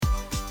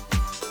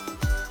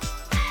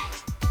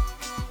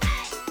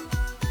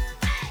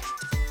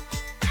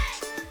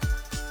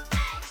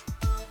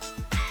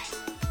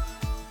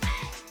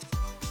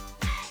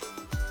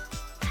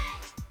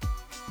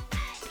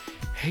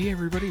Hey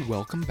everybody,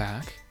 welcome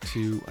back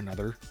to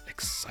another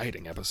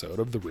exciting episode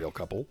of The Real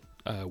Couple.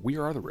 We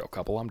are The Real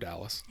Couple. I'm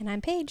Dallas. And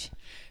I'm Paige.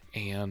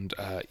 And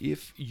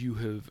if you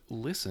have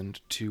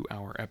listened to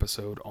our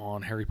episode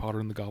on Harry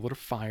Potter and the Goblet of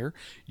Fire,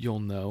 you'll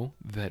know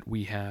that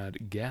we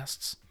had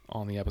guests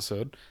on the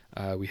episode.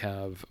 We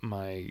have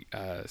my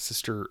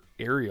sister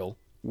Ariel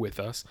with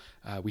us.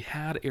 We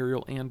had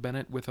Ariel and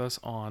Bennett with us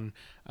on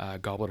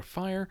Goblet of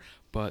Fire,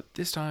 but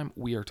this time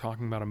we are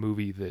talking about a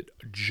movie that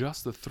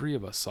just the three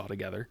of us saw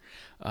together.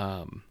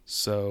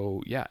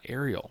 So yeah,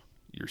 Ariel,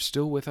 you're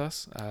still with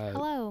us.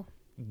 Hello.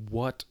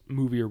 What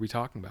movie are we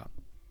talking about?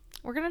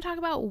 We're going to talk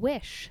about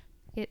Wish.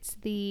 It's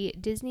the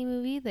Disney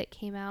movie that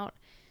came out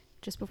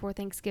just before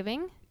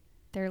Thanksgiving,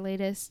 their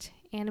latest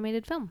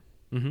animated film.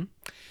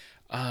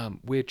 Mm-hmm.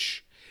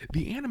 Which,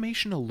 the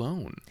animation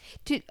alone...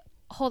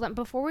 Hold on,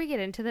 before we get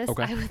into this,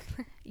 Okay.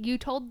 you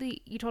told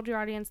your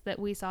audience that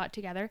we saw it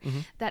together. Mm-hmm.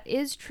 That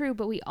is true,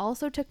 but we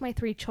also took my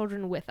 3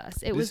 children with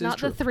us. It was This is not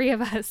true. the 3 of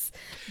us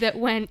that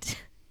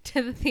went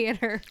to the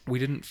theater. We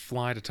didn't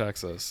fly to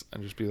Texas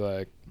and just be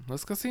like,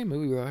 let's go see a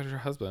movie without your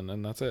husband,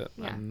 and that's it.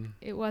 Yeah, And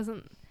it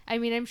wasn't... I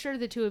mean, I'm sure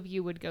the 2 of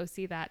you would go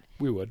see that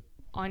we would.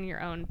 on your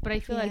own, but I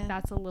feel like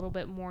that's a little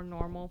bit more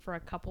normal for a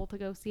couple to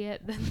go see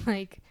it than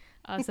like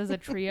us as a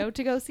trio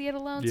to go see it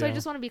alone. So I Yeah.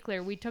 just want to be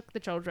clear, we took the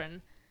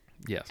children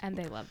Yes. and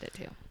they loved it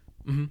too.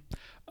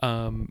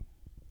 Mm-hmm.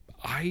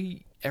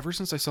 Ever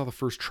since I saw the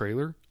first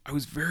trailer, I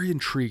was very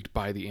intrigued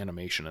by the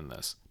animation in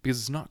this, because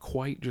it's not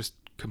quite just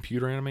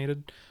computer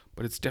animated,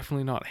 but it's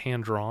definitely not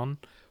hand drawn,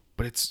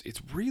 but it's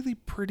really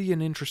pretty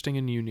and interesting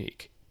and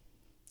unique.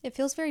 It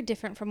feels very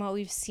different from what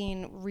we've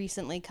seen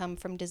recently come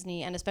from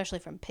Disney and especially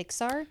from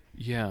Pixar.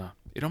 Yeah,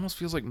 it almost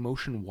feels like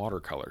motion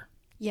watercolor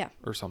Yeah.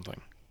 or something.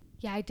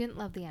 Yeah, I didn't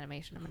love the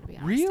animation, I'm going to be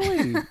honest.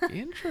 Really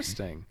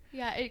interesting.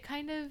 Yeah, it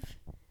kind of,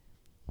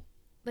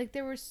 like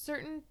there were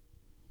certain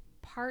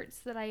parts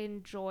that I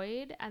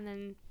enjoyed and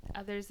then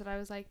others that I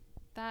was like,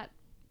 that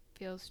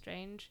feels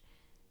strange.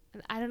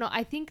 And I don't know,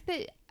 I think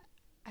that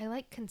I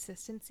like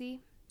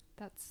consistency.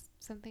 That's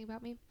something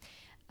about me.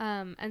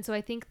 And so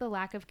I think the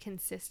lack of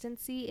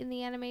consistency in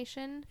the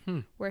animation,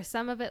 where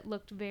some of it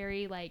looked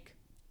very like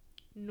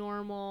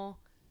normal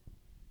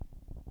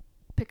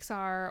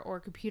Pixar or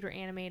computer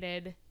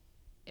animated,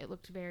 it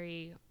looked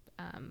very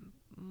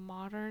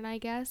modern, I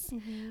guess.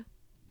 Mm-hmm.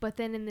 But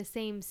then in the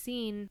same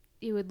scene,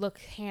 it would look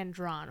hand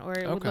drawn, or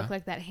it would look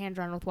like that hand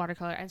drawn with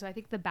watercolor. And so I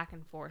think the back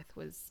and forth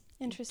was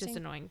Interesting. just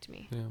annoying to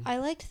me. Yeah. I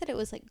liked that it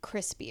was like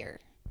crispier.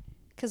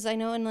 Because I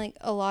know in like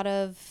a lot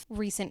of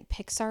recent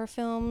Pixar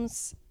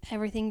films,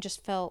 everything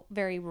just felt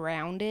very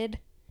rounded.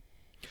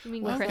 You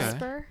mean Okay.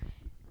 crisper?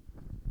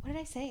 What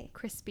did I say?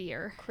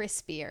 Crispier.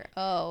 Crispier.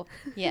 Oh,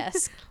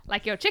 yes.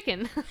 Like your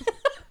chicken.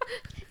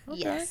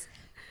 Yes.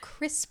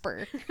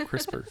 Crisper.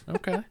 Crisper.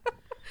 Okay.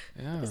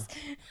 Yeah.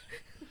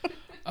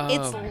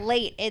 It's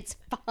late. It's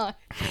fine.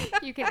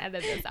 You can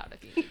edit this out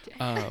if you need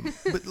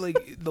to. But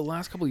like the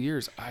last couple of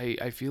years,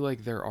 I feel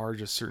like there are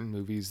just certain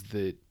movies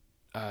that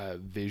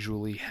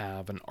visually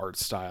have an art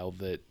style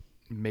that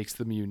makes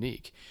them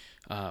unique.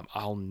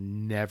 I'll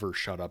never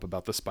shut up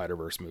about the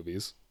Spider-Verse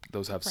movies.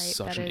 Those have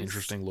such an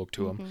interesting look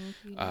to them.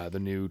 The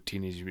new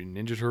Teenage Mutant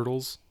Ninja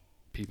Turtles.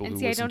 People And who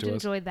see, I listen don't to us.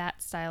 enjoy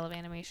that style of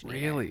animation either.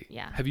 Really?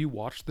 Yeah. Have you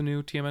watched the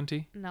new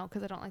TMNT? No,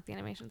 because I don't like the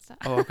animation stuff.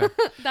 Oh, okay.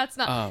 That's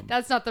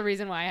not the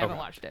reason why I haven't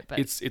watched it. But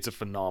It's a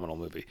phenomenal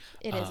movie.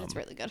 It is. It's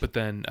really good. But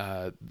then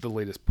the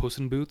latest Puss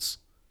in Boots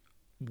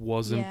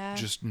wasn't Yeah.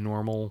 just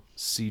normal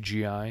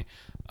CGI.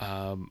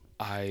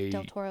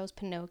 Del Toro's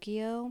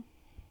Pinocchio.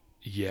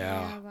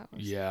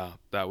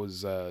 That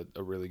was a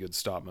really good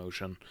stop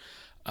motion.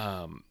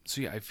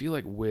 So yeah, I feel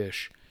like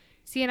Wish.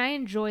 see, and I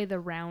enjoy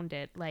the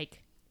rounded,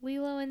 like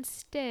Lilo and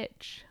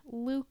Stitch,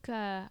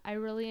 Luca. I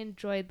really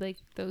enjoyed like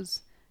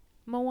those.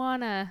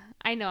 Moana.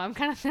 I know, I'm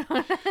kind of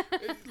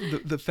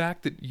The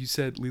fact that you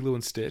said Lilo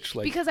and Stitch,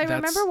 like, because I that's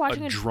remember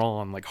watching a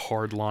drawn like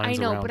hard lines. I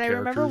know, around but characters. I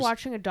remember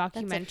watching a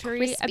documentary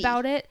crispy.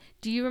 about it.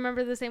 Do you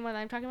remember the same one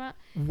I'm talking about?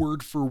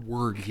 word for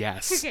word.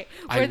 Yes. Okay,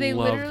 I where they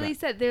love literally that.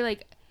 said they're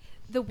like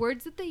the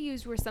words that they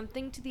used were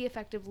something to the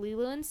effect of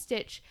Lilo and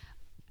Stitch.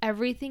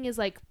 Everything is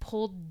like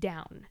pulled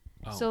down.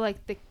 Oh. So like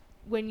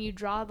when you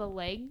draw the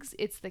legs,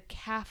 it's the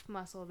calf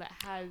muscle that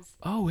has.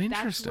 Oh,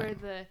 interesting.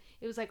 That's where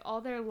it was like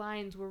all their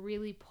lines were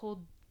really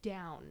pulled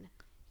down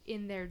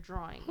in their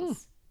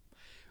drawings.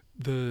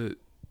 The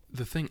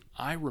thing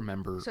I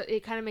remember. So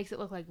it kind of makes it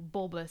look like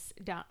bulbous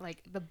down,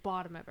 like the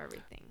bottom of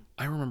everything.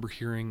 I remember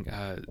hearing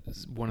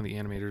one of the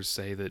animators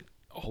say that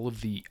all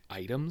of the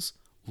items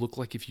look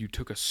like if you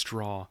took a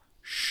straw,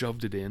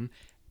 shoved it in,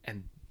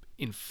 and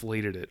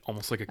inflated it,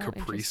 almost like a Capri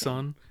interesting.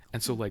 Sun.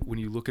 And so, like, when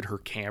you look at her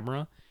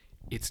camera,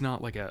 it's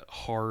not like a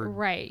hard,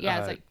 Right, yeah,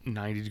 it's like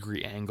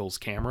 90-degree angles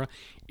camera.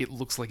 It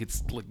looks like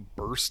it's like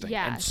bursting.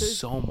 Yeah, and so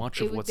so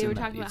much of what's they in were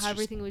that talking about is how just-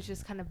 everything was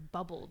just kind of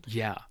bubbled.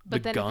 Yeah,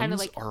 But the then it guns kinda,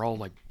 like- are all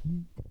like.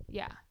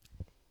 Yeah.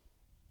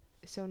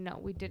 So no,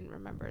 we didn't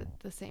remember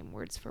the same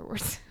words for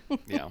words.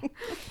 Yeah.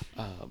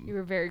 You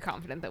were very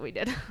confident that we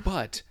did.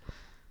 But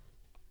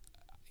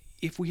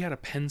if we had a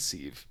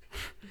pensieve,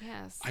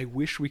 Yes. I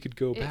wish we could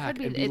go back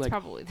and be it's like,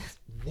 probably this.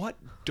 what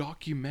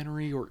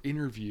documentary or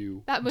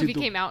interview That movie did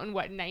the- came out in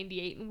what,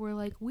 98, and we're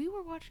like, we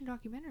were watching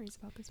documentaries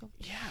about this one.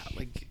 Yeah,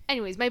 like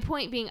Anyways, my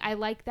point being, I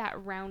like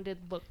that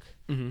rounded look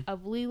mhm.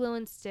 of Lilo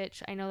and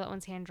Stitch. I know that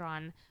one's hand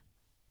drawn.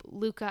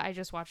 Luca, I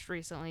just watched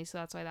recently, so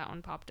that's why that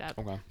one popped up.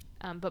 Okay.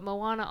 But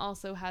Moana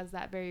also has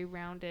that very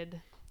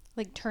rounded.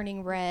 Like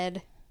turning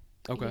red.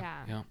 Okay.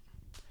 Yeah. Yeah.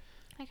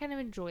 I kind of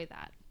enjoy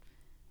that.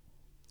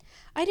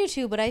 I do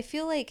too, but I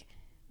feel like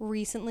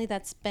recently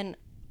that's been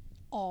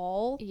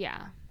all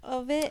Yeah.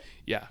 of it.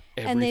 Yeah.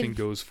 And Everything they've-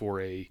 goes for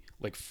a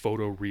like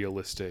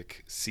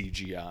photorealistic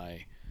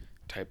CGI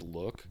type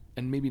look.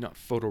 And maybe not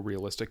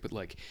photorealistic, but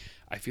like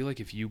I feel like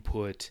if you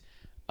put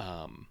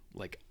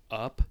like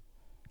Up,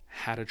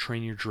 How to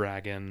Train Your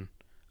Dragon,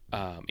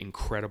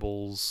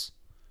 Incredibles,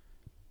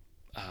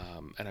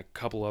 and a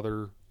couple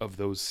other of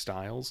those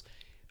styles,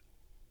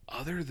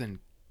 other than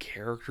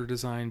character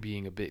design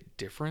being a bit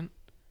different,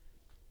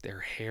 their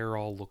hair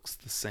all looks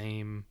the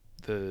same.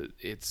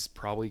 It's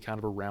probably kind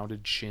of a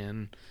rounded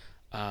chin,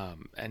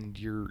 and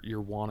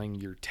you're wanting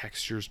your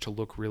textures to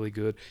look really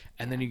good,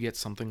 and then you get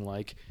something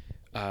like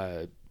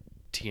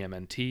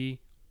TMNT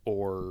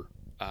or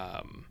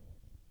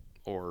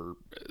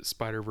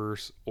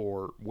Spider-Verse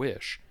or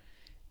Wish,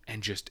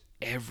 and just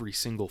every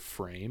single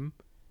frame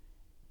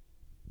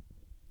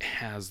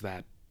has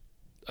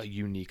a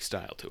unique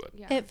style to it.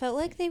 Yeah. It felt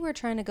like they were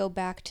trying to go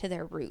back to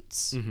their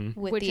roots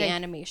with Which the I-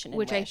 animation. In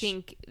Which I Wish.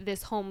 think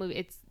this whole movie,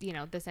 it's,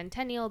 the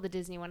Centennial, the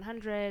Disney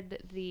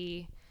 100,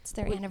 it's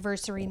their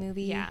anniversary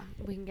movie. yeah,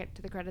 we can get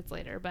to the credits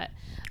later, but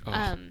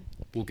Oh,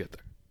 we'll get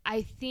there.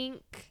 I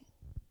think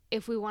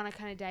if we want to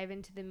kind of dive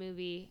into the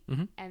movie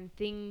Mhm. and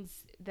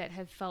things that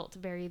have felt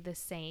very the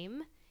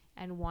same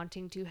and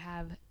wanting to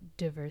have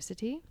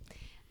diversity,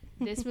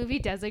 this movie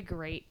does a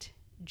great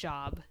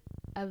job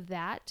of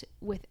that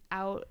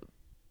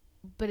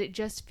but it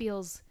just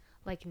feels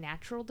like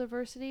natural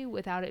diversity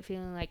without it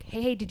feeling like,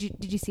 hey, did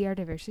you see our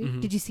diversity?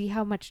 Mhm. Did you see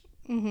how much,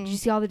 did you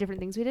see all the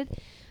different things we did?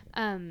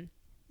 And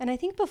I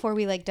think before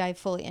we dive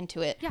fully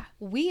into it, Yeah.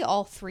 we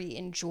all three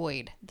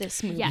enjoyed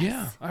this movie. Yes.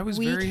 Yeah, I was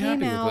we very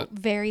came happy out with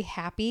it. very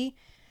happy.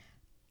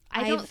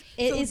 I don't,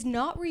 It so- is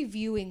not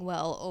reviewing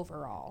well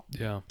overall.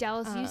 Yeah.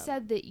 Dallas, you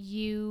said that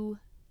you,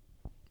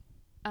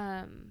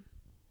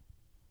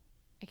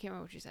 I can't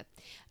remember what you said,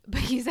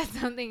 but you said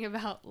something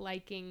about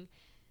liking,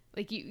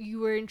 like you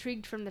were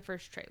intrigued from the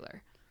first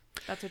trailer.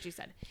 That's what you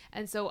said.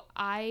 And so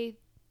I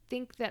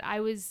think that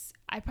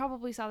I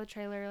probably saw the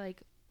trailer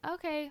like,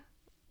 okay,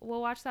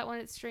 we'll watch that when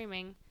it's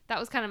streaming. That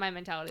was kind of my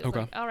mentality. It was Okay.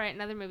 like, all right,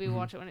 another movie, we'll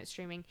watch it when it's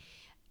streaming.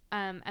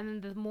 And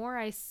then the more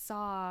I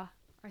saw,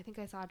 or I think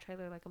I saw a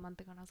trailer like a month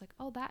ago, and I was like,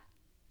 oh, that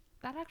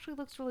actually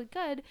looks really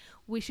good.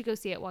 We should go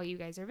see it while you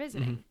guys are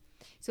visiting.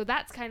 So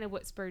that's kind of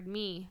what spurred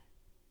me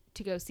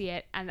to go see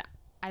it. And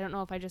I don't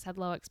know if I just had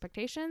low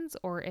expectations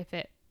or if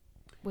it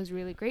was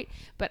really great,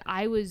 but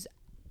I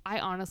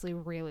honestly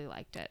really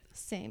liked it.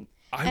 Same.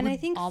 I And would- I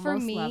think for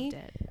Almost me, loved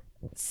it.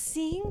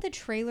 seeing the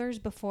trailers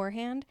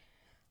beforehand,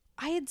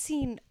 I had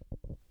seen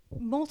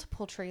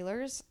multiple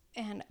trailers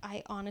and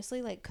I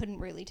honestly couldn't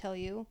really tell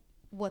you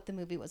what the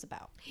movie was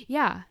about.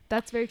 Yeah,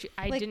 that's very true.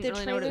 I didn't the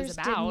really know what it was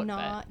trailers about. did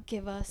not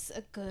give us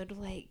a good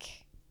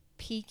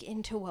peek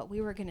into what we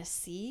were gonna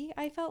see,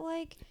 I felt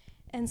like.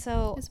 And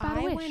so It's about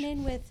a I wish. went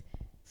in with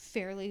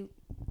fairly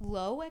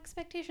low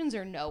expectations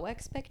or no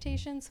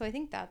expectations. So I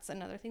think that's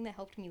another thing that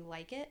helped me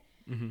like it.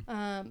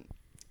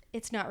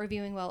 It's not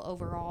reviewing well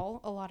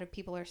overall. A lot of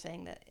people are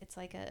saying that it's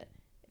it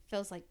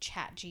feels like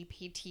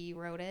ChatGPT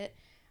wrote it.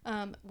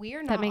 We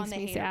are not makes on the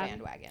me hater sad.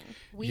 bandwagon.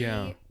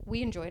 Yeah.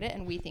 We enjoyed it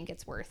and we think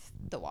it's worth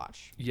the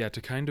watch. Yeah,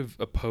 to kind of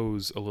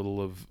oppose a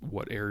little of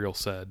what Ariel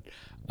said,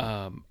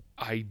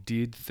 I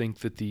did think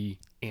that the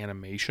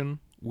animation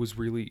was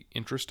really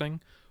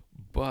interesting,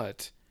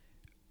 but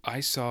I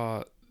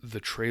saw the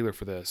trailer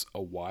for this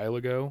a while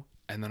ago,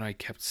 and then I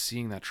kept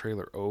seeing that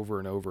trailer over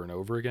and over and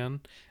over again,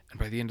 and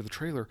by the end of the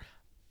trailer,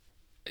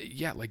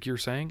 yeah, like you're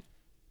saying,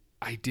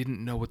 I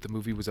didn't know what the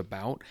movie was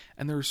about.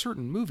 And there are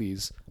certain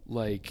movies,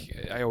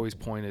 like I always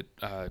point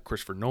at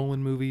Christopher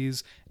Nolan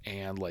movies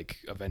and like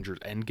Avengers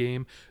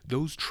Endgame.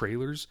 Those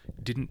trailers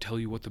didn't tell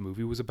you what the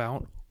movie was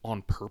about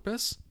on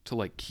purpose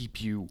to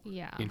keep you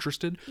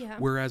interested. Yeah.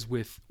 Whereas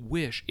with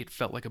Wish, it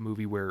felt like a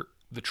movie where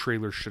the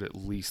trailer should at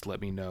least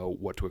let me know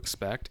what to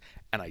expect,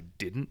 and I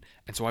didn't.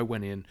 And so I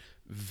went in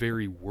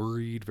very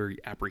worried, very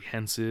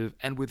apprehensive,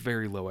 and with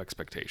very low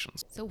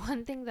expectations. So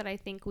one thing that I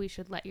think we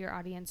should let your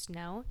audience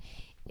know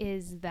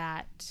is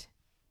that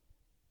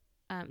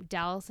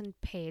Dallas and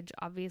Paige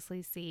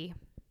obviously see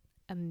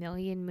 1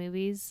 million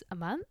movies a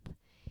month,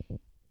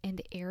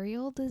 and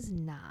Ariel does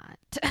not.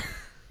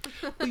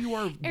 Well, you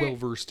are well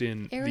versed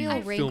in Ariel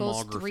the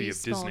wrangles filmography 3 of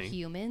small Disney.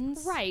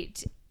 humans.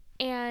 Right.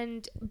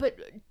 But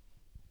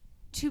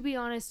to be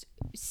honest,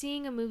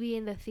 seeing a movie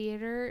in the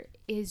theater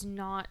is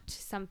not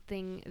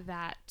something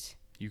that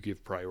You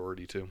give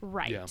priority to.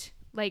 right. Yeah.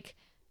 Like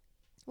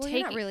Well, you're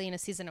not taking- really in a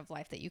season of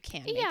life that you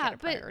can make Yeah, it a but-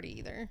 priority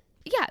either.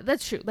 Yeah,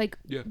 that's true. Like,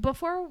 Yeah.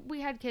 before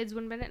we had kids,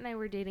 when Bennett and I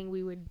were dating,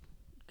 we would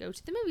go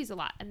to the movies a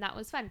lot, and that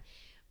was fun.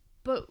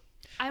 But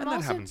I'm and that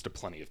also happens to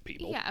plenty of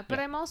people. yeah, but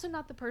I'm also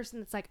not the person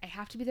that's like, I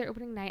have to be there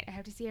opening night. I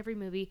have to see every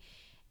movie.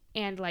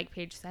 And like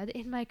Paige said,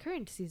 in my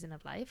current season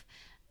of life,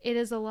 it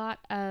is a lot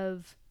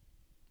of,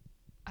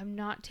 I'm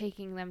not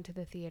taking them to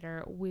the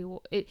theater.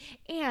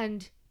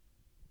 And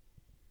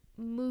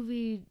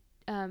movie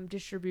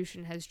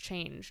distribution has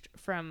changed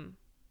from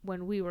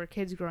when we were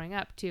kids growing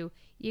up to,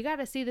 you got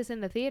to see this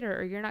in the theater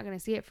or you're not going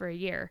to see it for a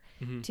year,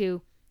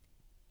 to,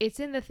 it's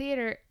in the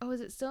theater. Oh,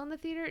 is it still in the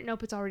theater?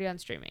 Nope, it's already on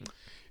streaming.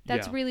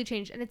 That's really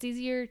changed. And it's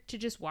easier to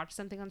just watch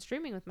something on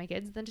streaming with my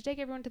kids than to take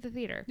everyone to the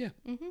theater. Yeah.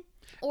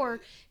 Or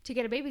to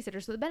get a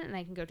babysitter so that Bennett and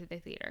I can go to the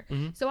theater.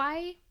 So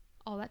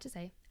all that to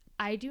say,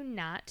 I do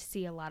not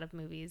see a lot of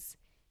movies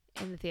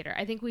in the theater.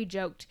 I think we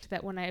joked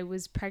that when I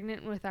was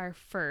pregnant with our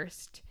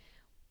first,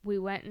 we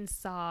went and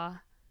saw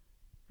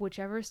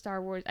whichever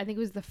Star Wars, I think it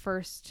was the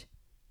first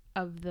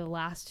of the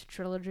last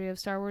trilogy of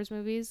Star Wars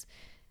movies.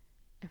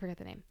 I forgot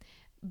the name.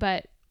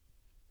 But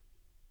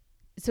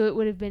so it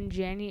would have been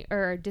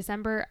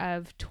December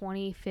of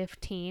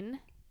 2015.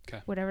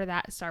 Okay. Whatever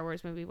that Star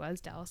Wars movie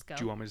was. Dallas, go.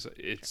 Do you want me to say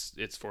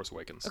it's Force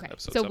Awakens? Okay.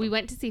 Episode So 7. we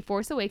went to see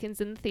Force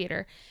Awakens in the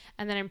theater,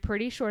 and then I'm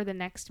pretty sure the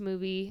next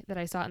movie that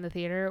I saw in the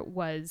theater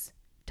was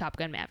Top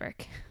Gun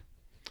Maverick.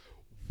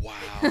 Wow.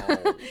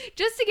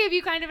 Just to give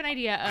you kind of an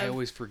idea of, I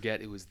always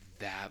forget it was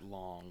that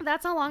long.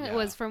 that's how long it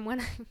was from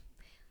when I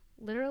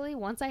literally,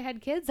 once I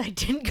had kids, I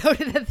didn't go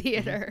to the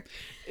theater.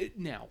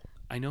 Now,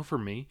 I know for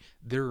me,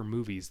 there are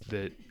movies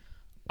that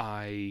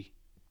I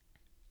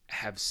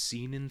have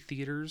seen in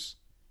theaters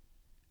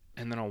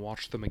and then I'll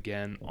watch them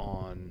again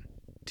on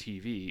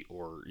TV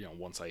or,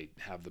 once I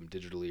have them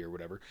digitally or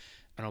whatever,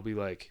 and I'll be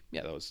like,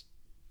 yeah, that was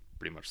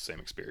pretty much the same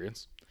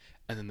experience.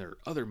 And then there are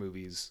other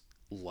movies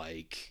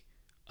like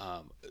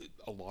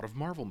a lot of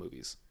Marvel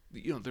movies.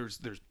 There's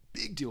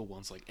big deal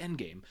ones like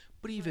Endgame,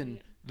 but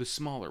even the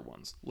smaller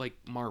ones like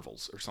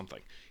Marvels or something.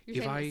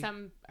 You're saying that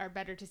some are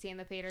better to see in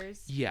the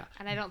theaters? Yeah.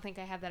 And I don't think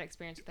I have that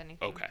experience with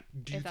anything. Okay.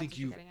 Do you think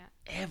you've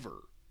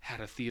ever had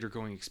a theater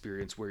going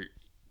experience where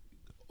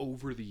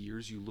over the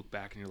years you look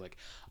back and you're like,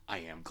 I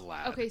am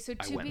glad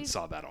I went and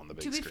saw that on the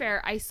big screen? To be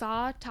fair, I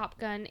saw Top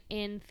Gun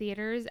in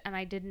theaters and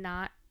I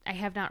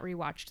have not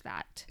rewatched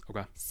that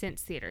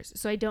since theaters.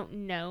 So I don't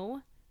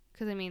know,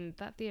 because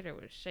that theater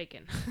was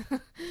shaking.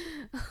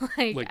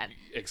 like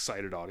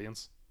excited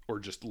audience or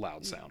just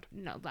loud sound?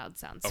 No, loud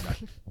sounds.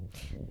 Okay.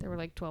 There were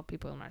like 12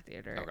 people in our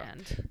theater. Okay.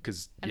 And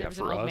there was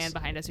an old man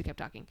behind us who kept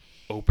talking.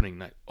 Opening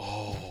night.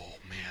 Oh,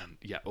 man.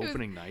 Yeah,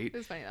 opening night. It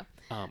was funny,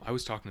 though. I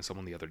was talking to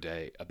someone the other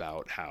day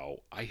about how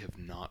I have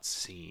not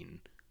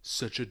seen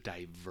such a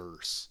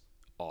diverse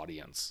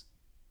audience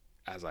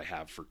as I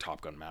have for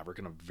Top Gun Maverick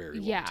in a very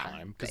long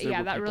time. Because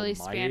that really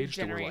spanned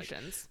generations. That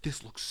were like,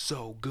 this looks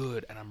so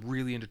good, and I'm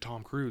really into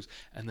Tom Cruise.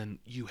 And then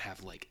you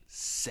have like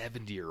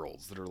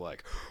 70-year-olds that are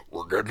like,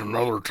 we're getting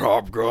another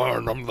Top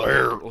Gun, I'm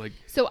there.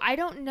 So I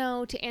don't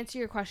know, to answer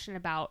your question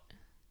about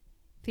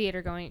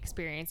theater going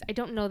experience, I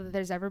don't know that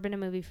there's ever been a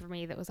movie for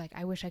me that was like,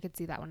 I wish I could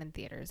see that one in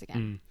theaters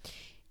again.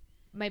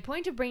 My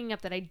point of bringing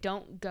up that I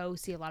don't go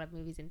see a lot of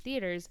movies in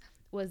theaters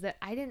was that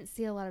I didn't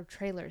see a lot of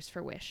trailers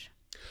for Wish.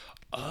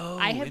 Oh,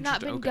 I have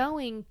not been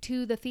going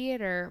to the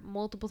theater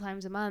multiple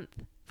times a month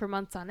for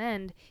months on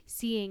end,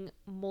 seeing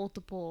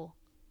multiple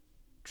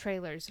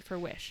trailers for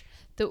Wish.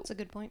 That's a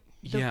good point.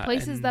 The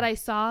places that I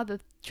saw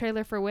the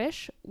trailer for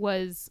Wish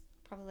was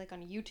probably like on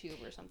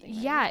YouTube or something. Right?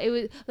 Yeah, it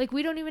was like,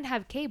 we don't even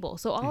have cable,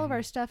 so all of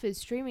our stuff is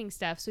streaming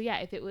stuff. So yeah,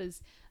 if it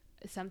was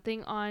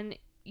something on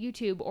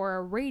YouTube or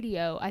a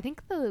radio, I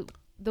think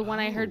the one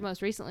I heard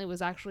most recently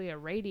was actually a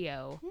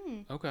radio.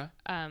 Okay.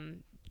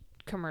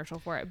 Commercial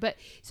for it. But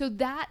so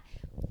that,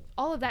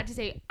 all of that to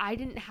say, I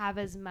didn't have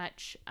as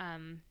much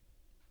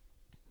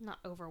not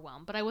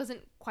overwhelmed, but I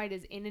wasn't quite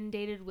as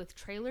inundated with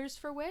trailers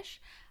for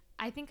Wish.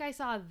 I think I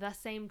saw the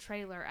same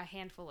trailer a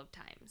handful of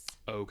times.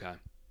 Okay.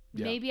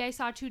 Yeah. Maybe I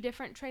saw 2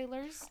 different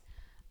trailers.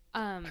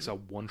 I saw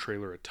one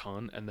trailer a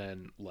ton, and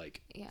then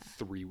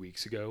 3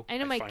 weeks ago, I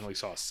finally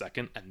saw a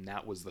second, and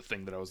that was the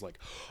thing that I was like,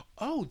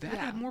 oh, that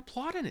had more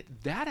plot in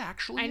it. That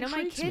actually intrigues me.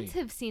 I know my kids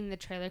have seen the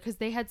trailer because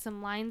they had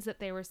some lines that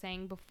they were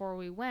saying before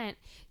we went.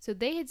 So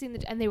they had seen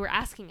and they were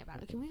asking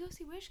about it. Can we go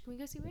see Wish? Can we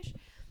go see Wish?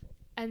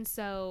 And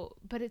so,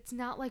 but it's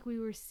not like we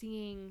were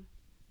seeing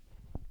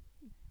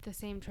the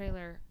same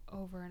trailer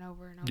over and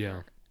over and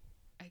over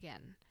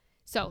again.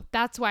 So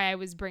that's why I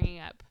was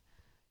bringing up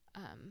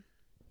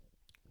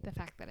the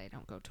fact that I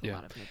don't go to a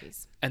lot of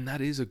movies. And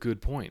that is a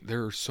good point.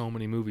 There are so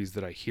many movies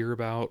that I hear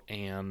about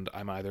and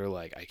I'm either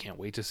like, I can't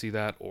wait to see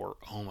that, or,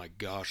 oh my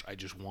gosh, I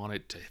just want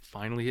it to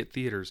finally hit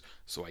theaters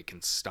so I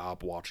can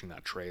stop watching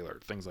that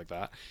trailer, things like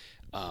that.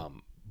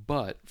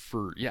 But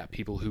for,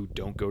 people who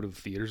don't go to the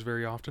theaters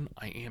very often,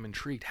 I am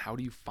intrigued. How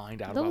do you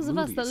find out about movies? Those of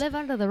us that live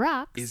under the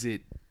rocks. Is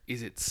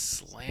it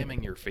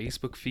slamming your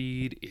Facebook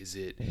feed? Is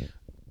it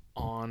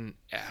on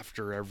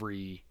after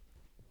every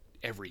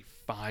every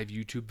 5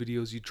 YouTube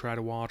videos you try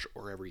to watch,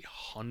 or every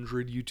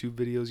 100 YouTube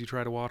videos you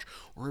try to watch,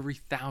 or every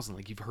 1,000.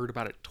 Like, you've heard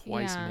about it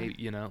twice, Yeah. maybe,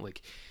 you know,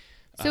 like.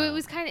 So it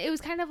was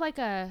kind of like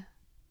a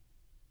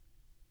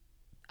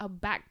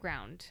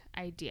background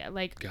idea.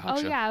 Like, oh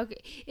Gotcha. yeah,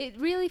 okay. It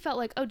really felt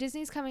like, oh,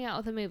 Disney's coming out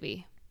with a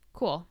movie.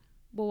 Cool.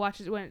 We'll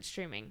watch it when it's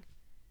streaming.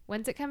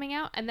 When's it coming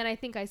out? And then I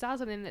think I saw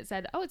something that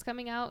said, oh, it's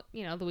coming out,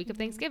 you know, the week of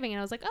Thanksgiving. And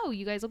I was like, oh,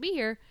 you guys will be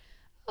here.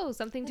 Oh,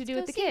 something to Let's do go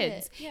with the see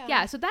kids. it.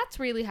 Yeah. So that's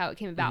really how it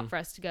came about for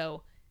us to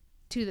go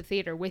to the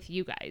theater with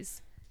you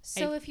guys.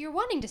 So if you're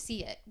wanting to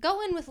see it,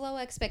 go in with low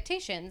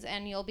expectations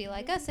and you'll be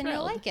like us and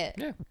you'll Thrilled. like it.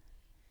 Yeah.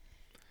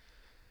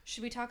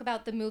 Should we talk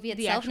about the movie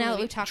The itself actual now that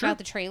movie? we've talked Sure. about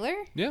the trailer?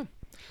 Yeah.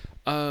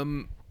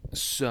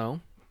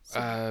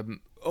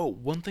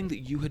 One thing that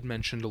you had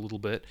mentioned a little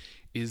bit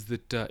is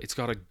that it's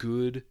got a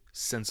good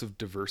sense of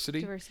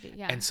diversity.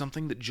 Yeah. And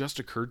something that just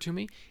occurred to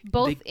me,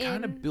 Both they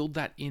kind in- of build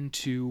that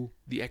into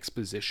the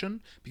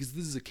exposition, because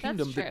this is a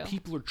kingdom that true.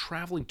 people are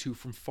traveling to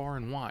from far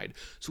and wide.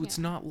 So it's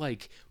not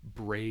like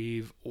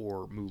Brave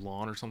or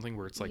Mulan or something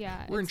where it's like,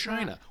 Yeah, we're in it's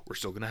China. not- We're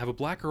still going to have a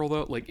black girl,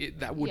 though. Like,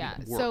 that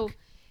wouldn't work. So,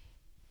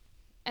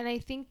 and I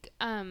think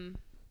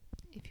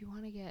if you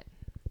want to get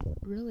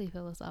really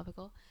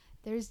philosophical,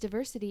 there's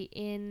diversity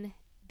in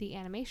the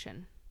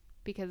animation,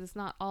 because it's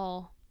not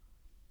all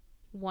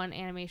one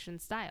animation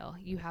style.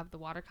 You have the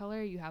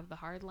watercolor, you have the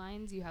hard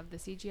lines, you have the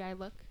CGI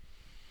look.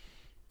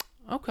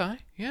 Okay,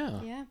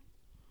 yeah. Yeah.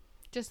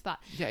 Just thought.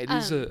 Yeah, it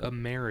is a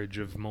marriage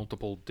of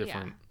multiple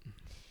different...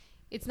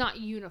 It's not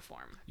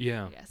uniform,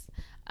 Yeah. I guess.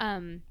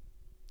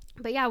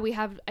 But yeah, we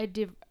have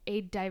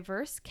a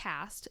diverse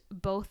cast,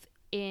 both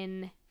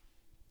in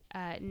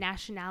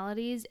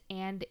nationalities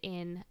and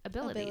in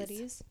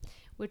abilities,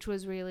 which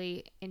was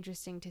really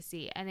interesting to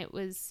see. And it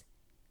was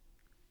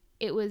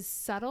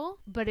subtle,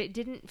 but it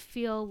didn't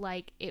feel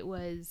like it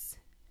was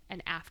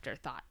an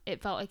afterthought.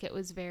 It felt like it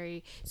was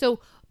very... So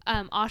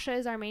Asha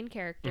is our main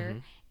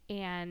character,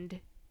 and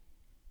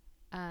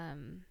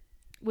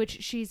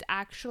which she's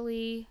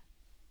actually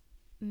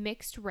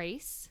mixed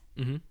race.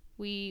 Mm-hmm.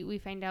 We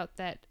find out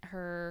that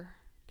her...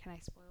 Can I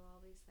spoil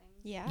all these things?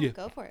 Yeah,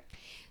 go for it.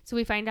 So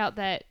we find out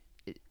that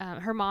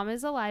her mom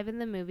is alive in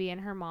the movie,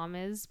 and her mom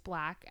is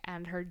black,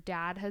 and her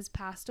dad has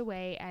passed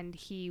away, and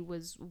he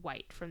was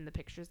white from the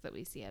pictures that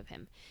we see of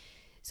him.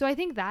 So I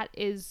think that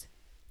is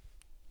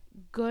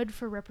good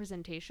for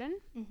representation.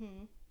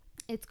 Mm-hmm.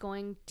 It's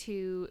going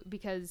to,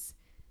 because,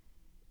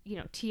 you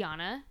know,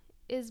 Tiana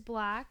is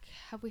black.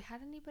 Have we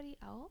had anybody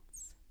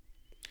else?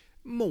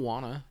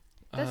 Moana.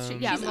 That's true.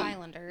 Yeah, She's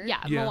Islander.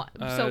 Yeah. Yeah.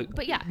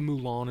 But yeah.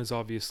 Mulan is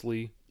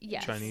obviously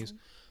Yes. Chinese.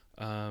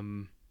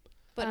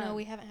 But no,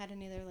 we haven't had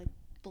any other like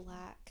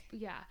black.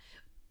 Yeah.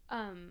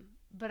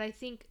 But I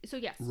think so.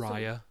 Yes.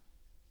 Raya. So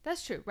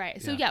that's true. Right.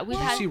 So Yeah. yeah, we've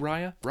Did had. you see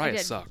Raya? Raya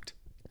did. sucked.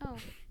 Oh.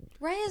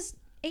 Raya's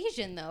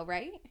Asian though,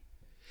 right?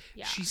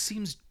 Yeah. She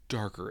seems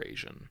darker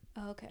Asian,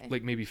 Oh, okay.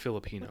 like maybe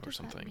Filipino What or does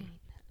that something. mean?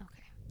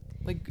 Okay.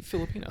 Like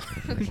Filipino.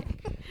 Okay.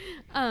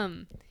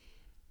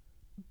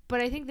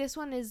 But I think this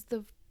one is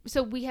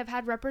so we have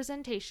had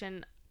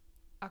representation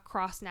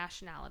across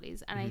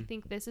nationalities, and I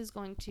think this is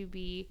going to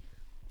be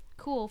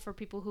cool for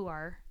people who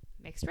are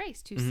mixed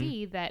race to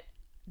see that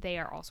they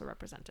are also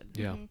represented.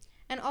 Yeah.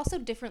 And also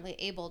differently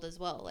abled as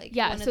well. Like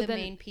Yeah, one so of the then-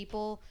 main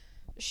people,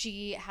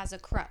 she has a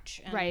crutch.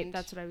 And, Right.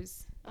 That's what I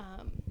was. so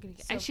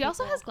And she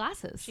also people- has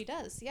glasses. She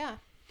does, yeah.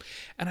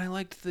 And I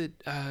liked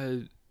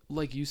that,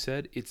 like you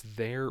said, it's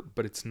there,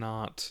 but it's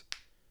not.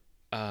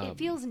 It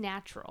feels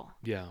natural.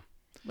 Yeah.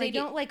 They Like,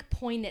 don't like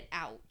point it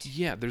out.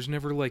 Yeah, there's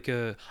never like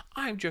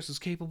I'm just as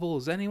capable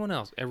as anyone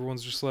else.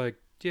 Everyone's just like,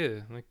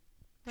 yeah, like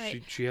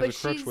Right. she has But a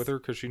crutch she's- with her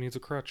because she needs a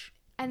crutch.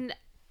 And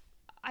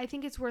I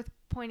think it's worth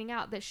pointing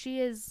out that she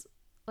is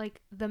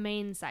like the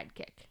main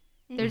sidekick.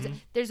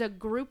 There's a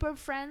group of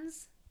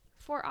friends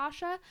for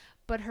Asha,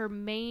 but her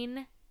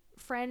main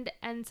friend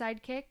and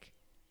sidekick,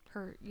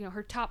 her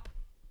top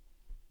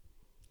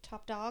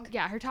Top dog.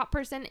 her top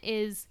person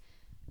is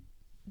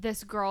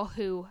this girl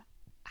who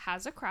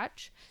has a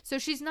crutch. So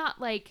she's not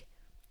like,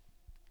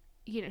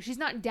 she's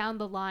not down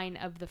the line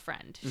of the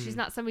friend. She's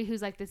not somebody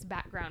who's like this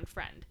background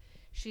friend.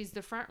 She's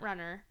the front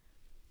runner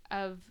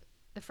of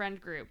the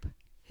friend group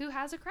who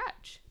has a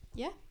crutch.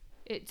 Yeah.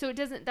 So it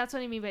doesn't, that's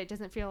what I mean by it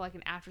doesn't feel like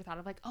an afterthought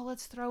of like, oh,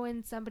 let's throw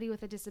in somebody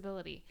with a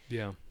disability.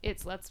 Yeah.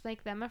 It's let's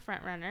make them a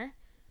front runner.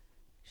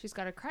 She's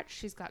got a crutch.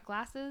 She's got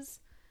glasses.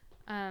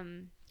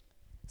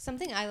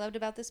 Something I loved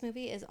about this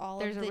movie is all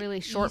There's of a the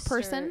really short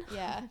person.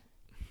 Yeah.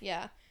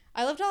 Yeah.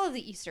 I loved all of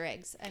the Easter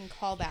eggs and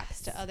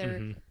callbacks to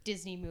other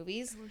Disney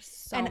movies. There were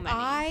so and many.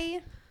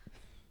 I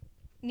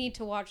need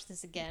to watch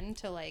this again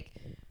to like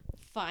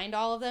find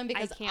all of them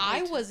because can't I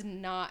wait to- was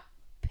not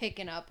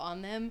picking up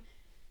on them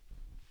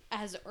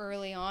as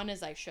early on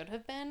as I should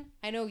have been.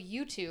 I know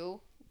you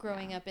two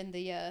growing up in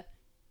the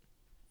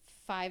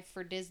 5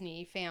 for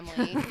Disney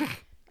family.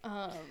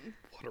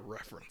 What a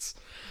reference.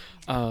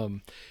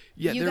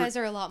 Yeah, You guys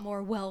are a lot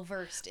more well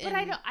versed in But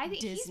I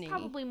think Disney.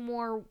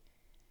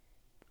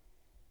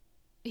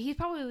 he's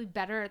probably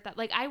better at that.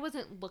 Like, I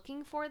wasn't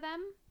looking for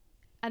them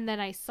And then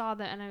I saw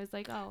that, and I was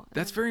like, oh.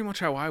 That's very much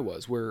how I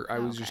was, where I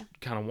was okay.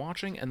 just kind of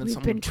watching, and then We've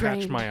someone been catch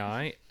trained. my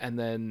eye, and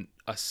then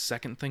a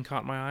second thing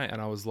caught my eye,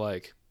 and I was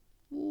like,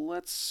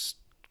 let's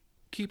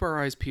keep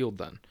our eyes peeled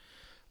then.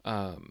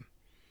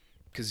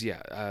 Because,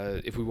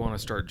 if we want to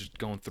start just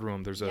going through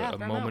them, there's a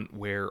moment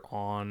where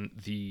on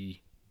the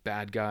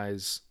bad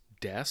guy's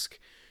desk,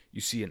 you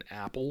see an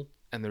apple,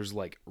 and there's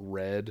like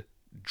red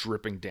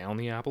dripping down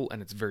the apple,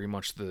 and it's very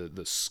much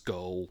the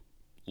skull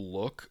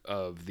look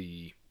of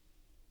the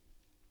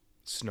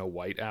Snow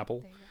White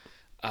apple.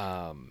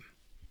 I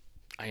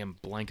am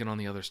blanking on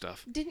the other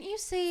stuff. Didn't you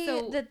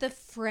say that the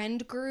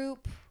friend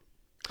group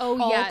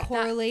all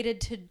correlated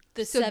to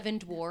the seven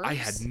dwarves? I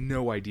had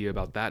no idea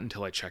about that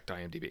until I checked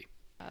IMDb.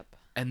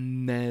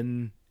 And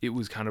then it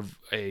was kind of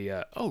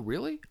a, oh,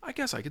 really? I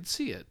guess I could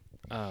see it.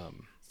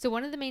 So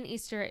one of the main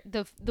Easter,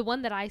 the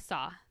one that I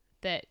saw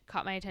that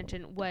caught my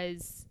attention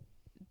was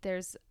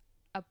there's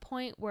a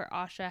point where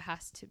Asha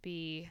has to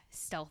be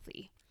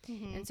stealthy.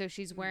 Mm-hmm. And so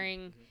she's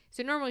wearing,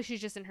 so normally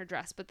she's just in her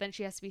dress, but then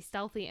she has to be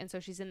stealthy. And so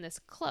she's in this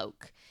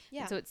cloak.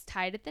 Yeah. And so it's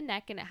tied at the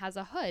neck and it has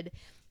a hood.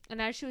 And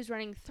as she was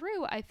running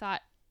through, I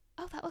thought,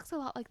 oh, that looks a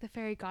lot like the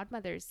fairy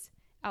godmother's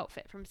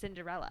outfit from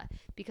Cinderella,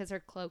 because her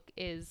cloak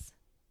is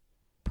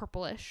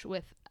purplish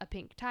with a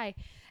pink tie.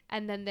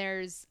 And then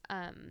there's,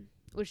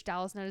 which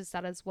Dallas noticed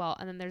that as well.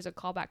 And then there's a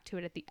callback to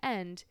it at the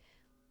end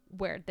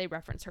where they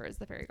reference her as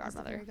the fairy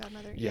godmother.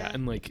 Yeah,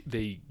 and like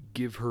they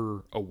give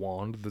her a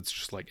wand that's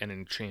just like an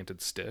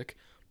enchanted stick,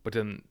 but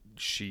then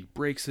she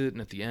breaks it, and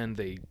at the end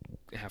they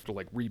have to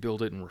like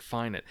rebuild it and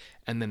refine it,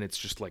 and then it's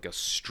just like a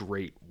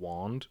straight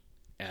wand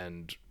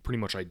and pretty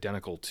much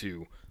identical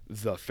to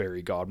the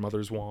fairy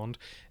godmother's wand.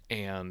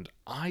 And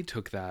I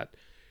took that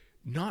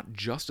not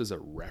just as a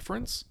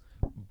reference,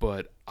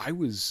 but I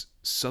was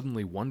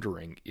suddenly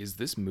wondering, is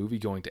this movie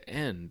going to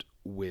end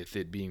with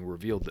it being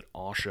revealed that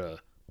Asha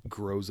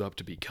grows up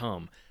to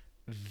become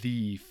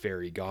the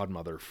fairy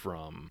godmother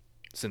from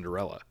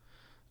Cinderella?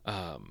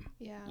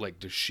 Like,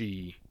 does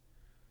she...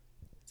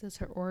 This is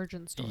her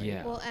origin story.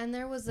 Yeah. Well, and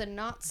there was a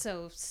not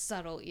so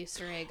subtle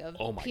Easter egg of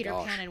Peter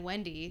Pan and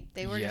Wendy.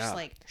 They were just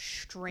like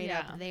straight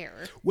up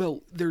there.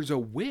 Well, there's a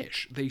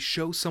wish. They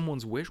show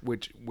someone's wish,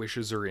 which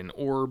wishes are in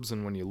orbs,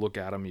 and when you look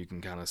at them, you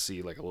can kind of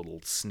see like a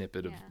little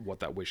snippet of what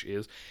that wish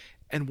is.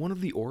 And one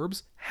of the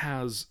orbs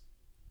has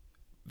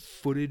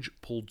footage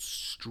pulled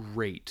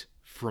straight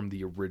from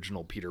the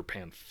original Peter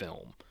Pan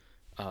film.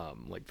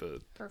 Like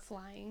the... For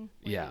flying.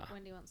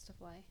 Wendy wants to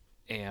fly.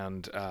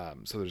 And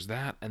so there's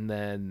that, and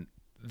then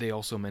they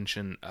also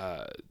mention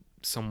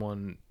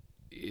someone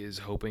is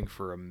hoping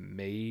for a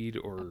maid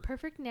or a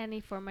perfect nanny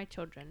for my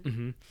children.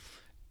 Mm-hmm.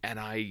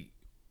 And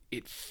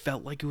it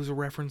felt like it was a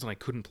reference, and I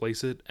couldn't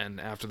place it. And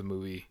after the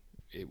movie,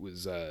 it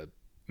was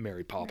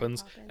Mary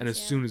Poppins. And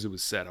as soon as it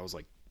was said, I was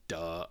like,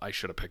 duh, I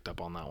should have picked up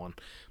on that one.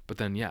 But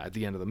then, at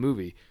the end of the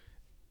movie,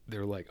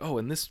 they're like, oh,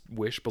 and this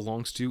wish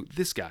belongs to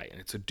this guy.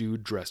 And it's a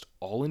dude dressed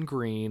all in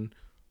green,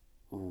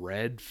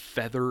 red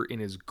feather in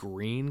his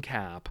green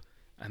cap.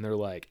 And they're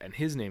like, and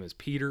his name is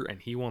Peter, and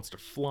he wants to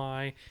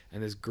fly.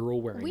 And this girl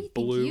wearing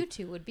blue. We think you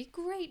two would be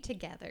great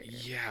together.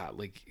 Yeah,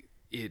 like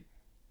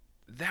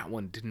that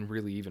one didn't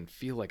really even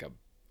feel like a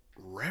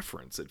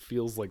reference. It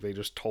feels like they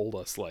just told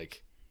us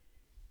like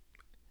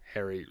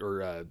Harry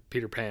or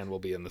Peter Pan will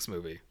be in this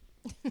movie.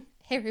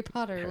 Harry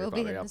Potter will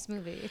be in this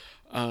movie.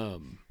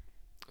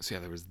 So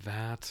there was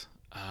that.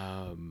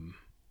 At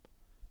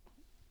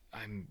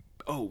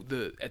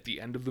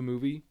the end of the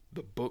movie,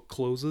 the book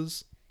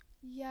closes.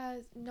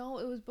 Yes, no,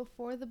 it was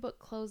before the book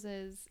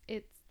closes.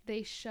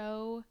 They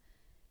show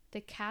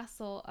the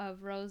castle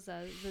of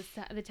Rosas.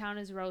 The town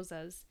is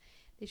Rosas.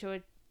 They show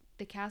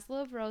the castle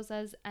of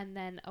Rosas, and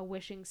then a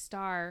wishing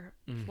star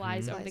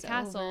flies over the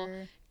castle,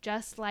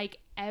 just like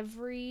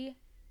every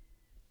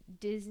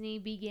Disney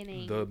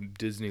beginning. The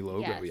Disney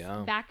logo,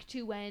 yeah. Back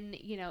to when,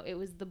 it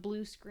was the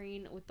blue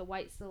screen with the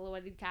white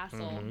silhouetted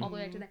castle, all the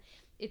way back to that.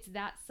 It's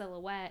that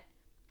silhouette,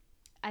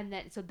 and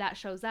then so that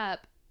shows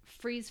up.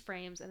 Freeze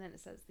frames, and then it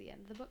says the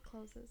end of the book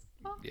closes.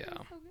 Oh, yeah.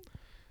 So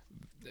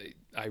good.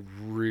 I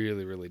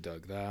really, really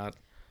dug that.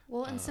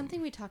 Well, and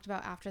something we talked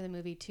about after the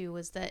movie too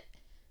was that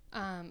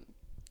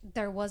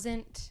there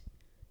wasn't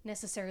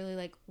necessarily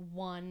like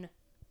one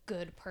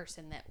good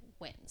person that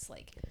wins.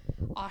 Like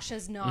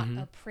Asha's not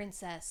a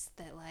princess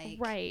that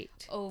like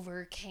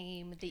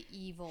overcame the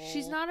evil.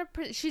 She's not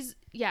a she's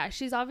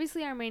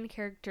obviously our main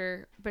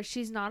character, but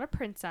she's not a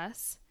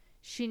princess.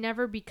 She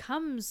never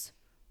becomes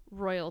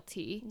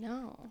royalty,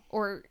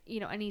 or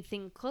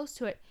anything close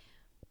to it.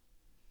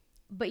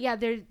 But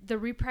the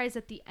reprise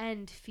at the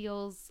end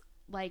feels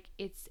like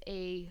it's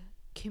a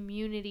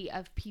community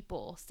of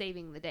people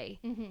saving the day,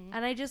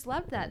 and I just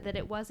loved that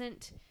it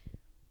wasn't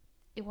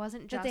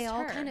just that they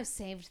all her. kind of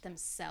saved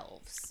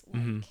themselves.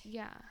 Like,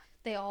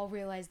 they all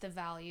realized the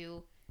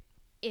value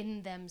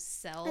in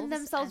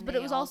themselves, but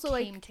it was also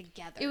came like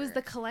together. It was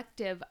the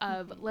collective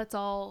of let's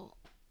all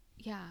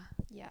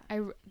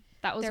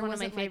that was one of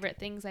my favorite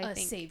things. I think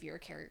a savior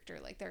character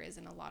like there is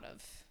in a lot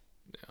of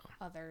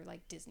other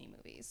like Disney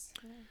movies.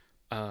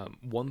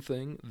 One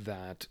thing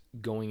that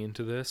going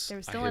into this, There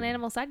was still an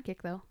animal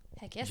sidekick, though.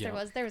 Heck yes, Yeah. there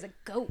was. There was a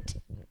goat.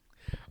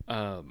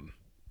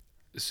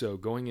 So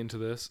going into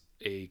this,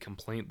 a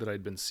complaint that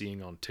I'd been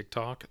seeing on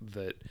TikTok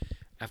that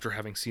after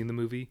having seen the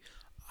movie,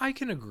 I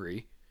can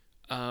agree.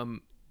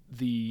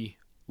 The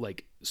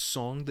like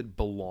song that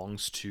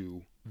belongs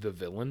to the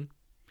villain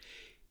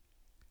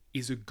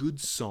is a good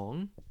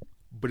song,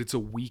 but it's a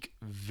weak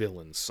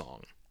villain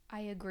song.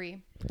 I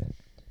agree.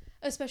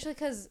 Especially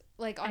because,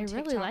 like, on I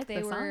TikTok, really like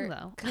they the were song,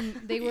 though.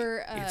 they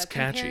were It's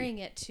catchy. comparing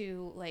it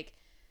to like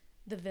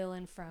the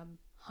villain from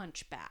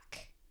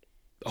Hunchback.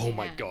 Oh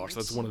my gosh,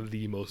 that's And one of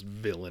the most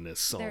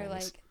villainous songs. They're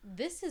like,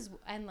 this is,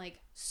 and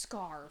like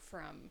Scar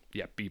from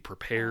Yeah, Be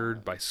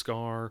Prepared by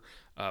Scar,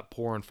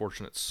 Poor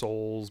Unfortunate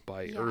Souls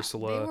by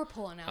Ursula. They were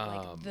pulling out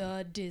like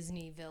the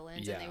Disney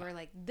villains, and they were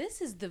like, this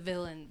is the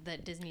villain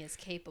that Disney is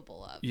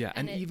capable of. Yeah,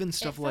 and even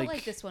stuff it felt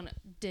like this one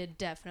did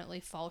definitely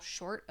fall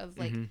short of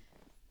like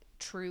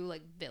true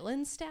like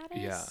villain status.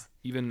 Yeah,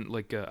 even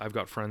like I've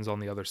Got Friends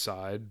on the Other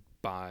Side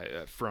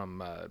by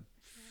from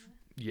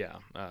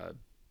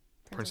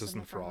Princess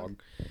and the Frog.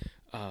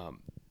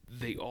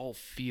 They all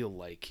feel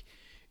like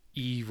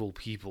evil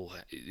people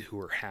who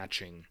are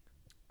hatching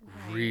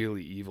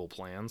really evil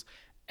plans.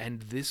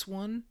 And this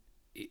one,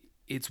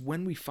 it's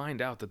when we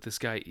find out that this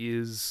guy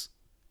is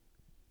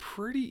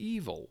pretty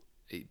evil,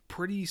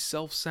 pretty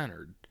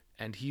self-centered,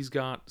 and he's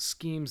got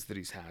schemes that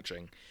he's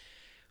hatching.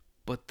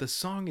 But the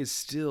song is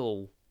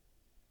still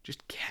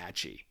just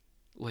catchy,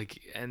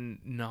 like, and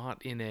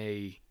not in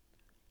a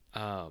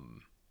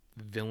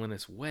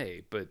villainous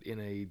way, but in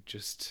a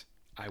just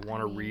I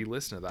want to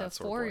re-listen to that The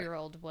sort of way.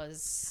 4-year-old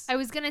was. I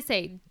was going to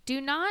say,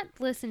 do not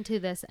listen to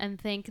this and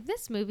think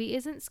this movie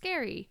isn't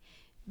scary,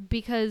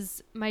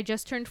 because my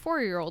just turned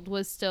 4-year-old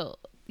was still,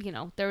 you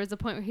know, there was a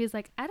point where he was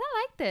like, I don't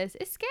like this.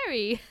 It's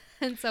scary.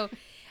 And so,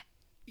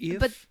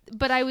 but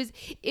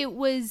it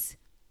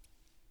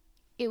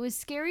was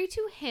scary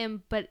to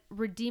him, but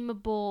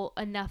redeemable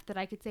enough that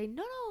I could say,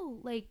 no,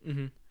 like,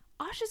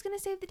 Asha's going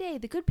to save the day.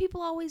 The good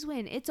people always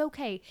win. It's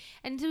okay.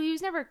 And so he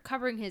was never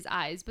covering his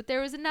eyes, but there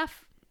was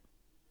enough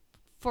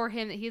for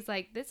him that he's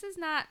like, this is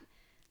not...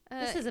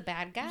 this is a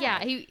bad guy. Yeah,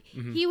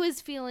 he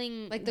was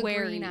feeling like the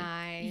wary. green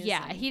eyes.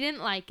 Yeah, he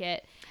didn't like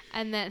it.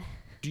 And then...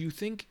 Do you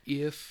think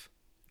if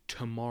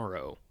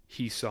tomorrow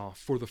he saw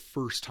for the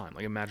first time,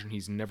 like imagine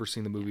he's never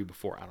seen the movie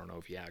before, I don't know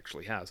if he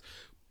actually has,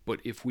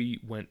 but if we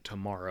went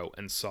tomorrow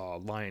and saw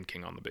Lion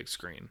King on the big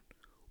screen,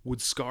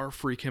 would Scar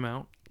freak him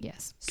out?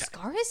 Yes.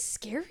 Scar is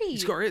scary.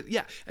 Scar is,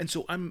 yeah. And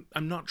so I'm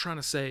not trying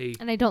to say...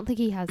 And I don't think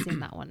he has seen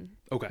that one.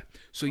 Okay.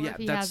 So Or yeah, if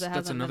he that's has, it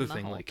hasn't another been the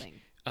thing. whole Like, thing.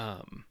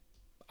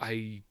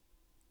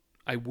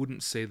 I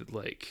wouldn't say that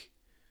like,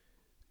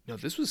 no,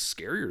 this was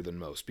scarier than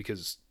most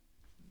because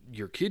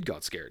your kid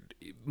got scared.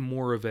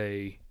 More of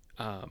a,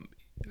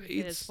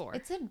 It is 4.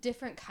 It's a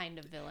different kind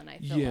of villain, I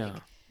feel yeah.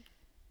 like.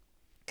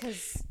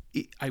 Because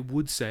I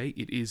would say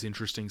it is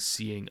interesting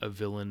seeing a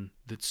villain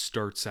that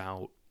starts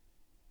out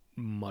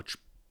much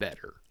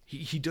better.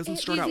 He doesn't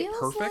start out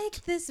perfect.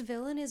 like this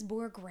villain is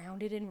more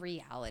grounded in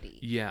reality.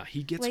 Yeah,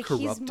 he gets like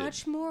corrupted. he's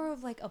much more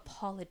of like a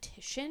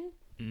politician.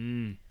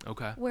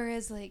 Okay.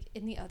 Whereas like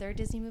in the other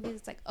Disney movies,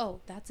 it's like,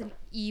 oh, that's an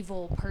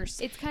evil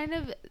person. It's kind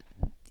of...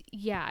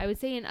 Yeah, I would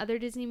say in other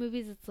Disney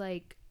movies, it's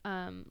like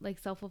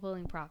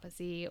self-fulfilling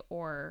prophecy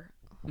or...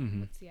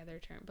 What's the other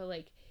term? But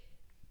like,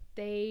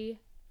 they...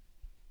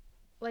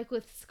 Like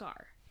with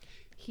Scar.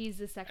 He's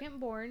the second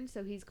born,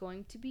 so he's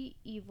going to be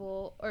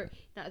evil. Or,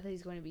 not that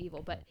he's going to be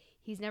evil, but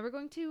he's never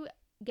going to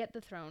get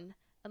the throne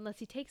unless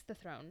he takes the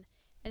throne.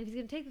 And if he's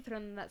going to take the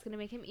throne, then that's going to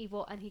make him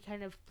evil. And he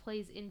kind of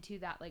plays into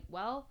that, like,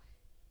 well,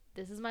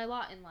 this is my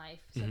lot in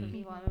life. So if I'm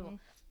evil, I'm evil.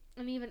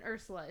 And even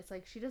Ursula, it's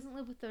like, she doesn't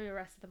live with the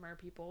rest of the mer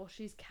people.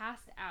 She's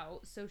cast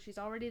out, so she's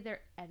already their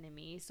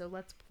enemy. So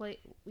let's play,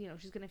 you know,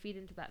 she's going to feed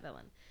into that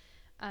villain.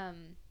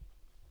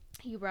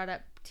 You brought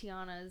up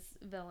Tiana's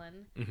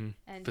villain.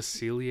 And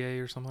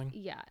Facilier or something?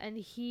 yeah, and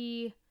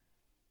he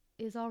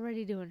is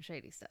already doing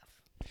shady stuff.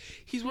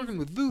 He's working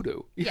with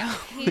voodoo. Yeah,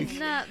 he's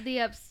not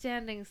the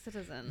upstanding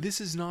citizen. This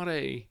is not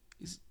a...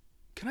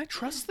 Can I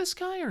trust this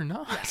guy or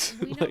not?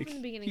 Yeah, we know from the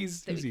beginning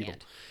he's that we evil.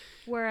 can't.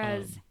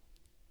 Whereas,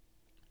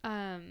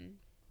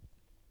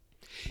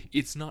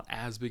 It's not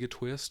as big a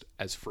twist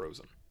as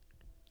Frozen.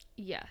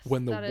 yes.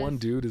 When the that one is-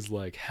 dude is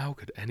like, how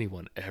could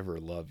anyone ever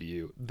love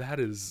you? That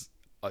is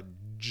a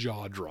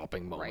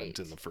jaw-dropping moment Right.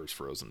 in the first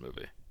Frozen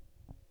movie.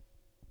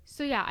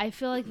 So yeah, I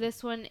feel like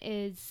this one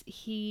is,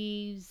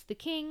 he's the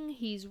king,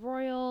 he's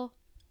royal.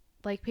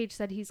 Like Paige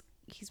said, he's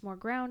more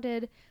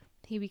grounded.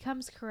 He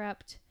becomes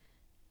corrupt.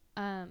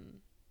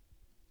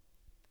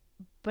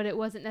 But it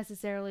wasn't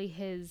necessarily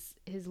his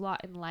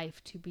lot in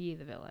life to be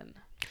the villain.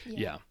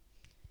 Yeah.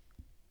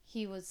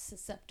 He was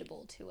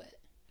susceptible to it.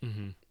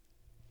 Mm-hmm.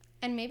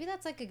 And maybe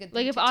that's like a good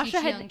Like thing if to teach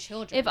Asha young had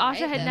children. if Asha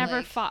right? had That, never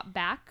like, fought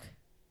back,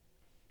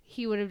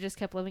 he would have just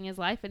kept living his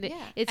life. And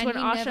Yeah. it's And when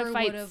he Asha never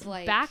fights would've,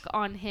 like- back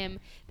on him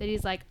that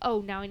he's like,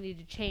 oh, now I need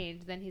to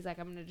change. Then he's like,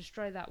 I'm going to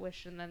destroy that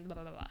wish, and then blah,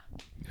 blah, blah.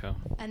 Yeah.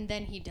 And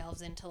then he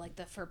delves into like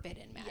the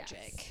forbidden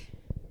magic.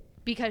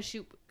 because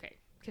she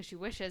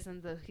wishes,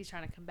 and he's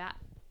trying to combat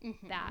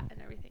that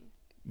and everything.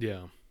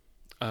 Yeah.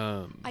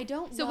 I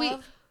don't So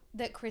love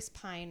that Chris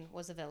Pine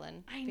was a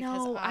villain. I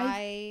know.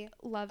 I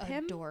love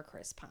him. adore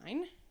Chris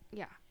Pine.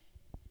 Yeah.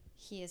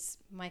 He is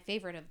my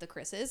favorite of the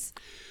Chris's.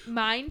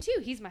 Mine too.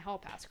 He's my hall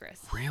pass,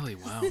 Chris. Really?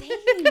 Wow.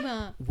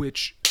 Same.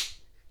 Which,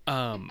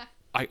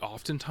 I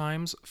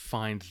oftentimes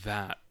find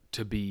that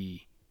to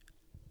be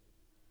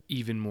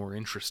even more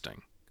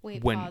interesting.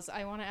 Wait, pause.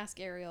 I want to ask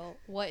Ariel,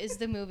 what is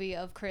the movie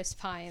of Chris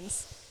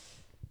Pine's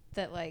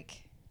that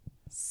like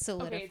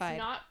solidified? Okay, it's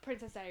not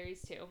Princess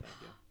Diaries 2.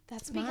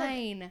 That's Because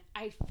mine.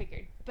 I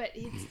figured, but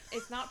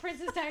it's not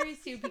Princess Diaries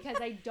 2 because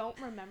I don't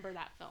remember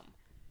that film.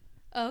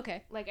 Oh,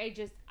 okay. Like I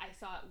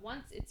saw it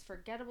once. It's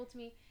forgettable to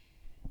me.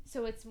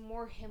 So it's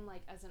more him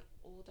like as an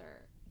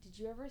older. Did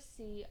you ever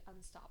see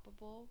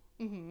Unstoppable?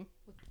 Mm-hmm.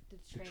 With the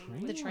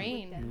train. The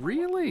train.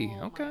 Really?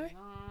 Oh Okay.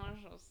 My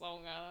gosh, it was so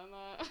good in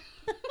that.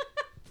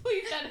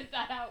 Please edit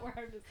that out where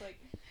I'm just like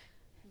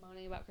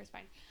moaning about Chris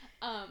Pine.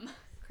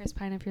 Chris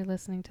Pine, if you're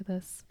listening to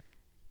this,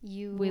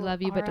 we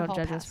love you, but don't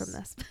judge us from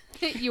this.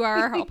 You are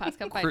our hall pass.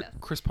 Come find us.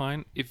 Chris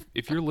Pine,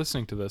 if you're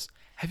listening to this,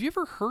 have you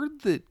ever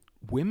heard that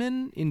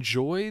women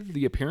enjoy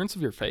the appearance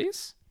of your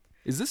face?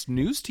 Is this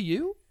news to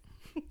you?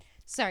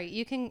 Sorry,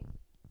 you can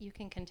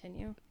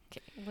continue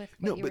with what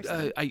No, you were but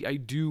saying. I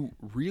do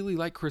really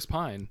like Chris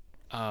Pine.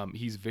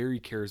 He's very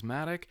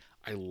charismatic.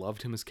 I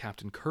loved him as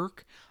Captain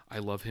Kirk. I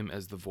love him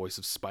as the voice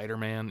of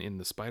Spider-Man in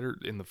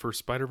the first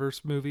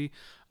Spider-Verse movie.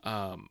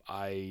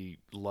 I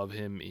love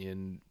him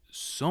in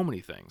so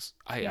many things.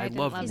 I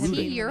love love Is him he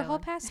rooting. your hall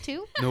pass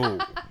too? No.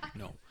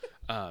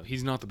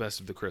 He's not the best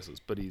of the Chris's,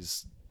 but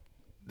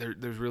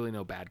there's really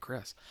no bad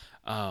Chris.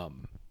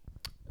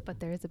 But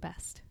there is a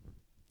best.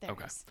 There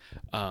Okay. it is.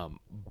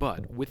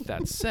 But with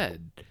that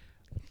said,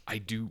 I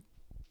do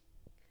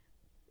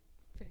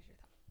Finish your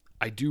thought.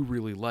 I do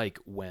really like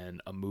when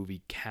a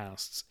movie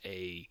casts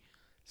a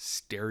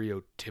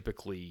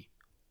stereotypically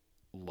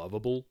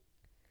lovable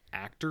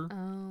actor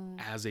Oh.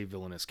 as a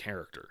villainous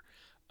character.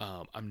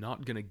 I'm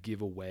not going to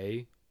give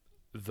away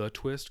the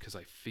twist because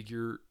I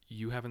figure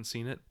you haven't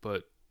seen it,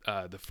 but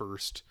the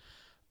first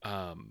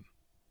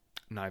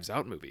Knives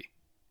Out movie,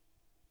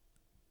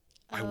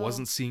 I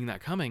wasn't seeing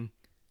that coming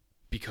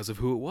because of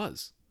who it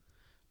was.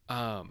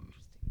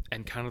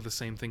 And kind of the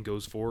same thing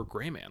goes for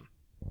Gray Man.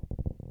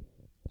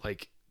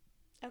 Like,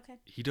 Okay.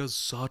 he does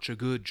such a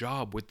good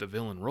job with the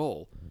villain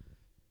role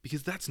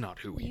because that's not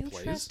who he You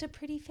plays. trust a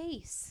pretty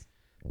face.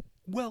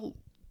 Well,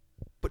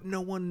 but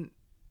no one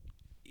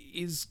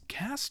is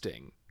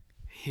casting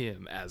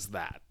him as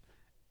that.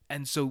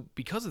 And so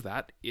because of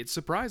that, it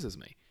surprises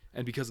me.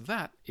 And because of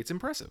that, it's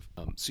impressive.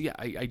 So yeah,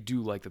 I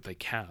do like that they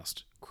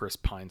cast Chris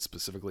Pine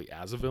specifically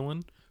as a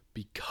villain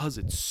because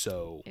it's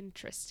so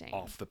Interesting.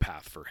 off the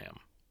path for him,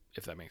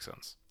 if that makes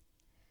sense.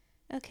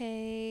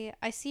 Okay,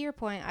 I see your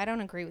point. I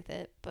don't agree with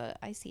it, but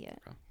I see it.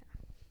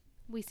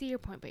 We see your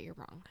point, but you're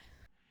wrong.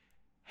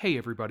 Hey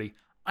everybody,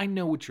 I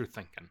know what you're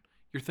thinking.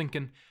 You're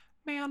thinking,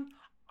 man,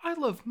 I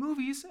love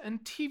movies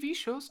and TV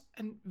shows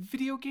and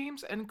video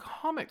games and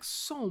comics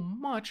so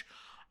much.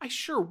 I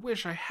sure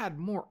wish I had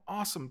more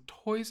awesome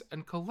toys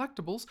and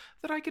collectibles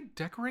that I could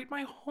decorate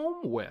my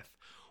home with.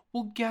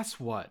 Well, guess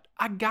what?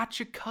 I got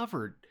you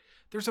covered.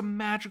 There's a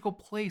magical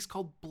place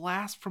called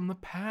Blast from the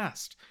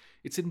Past.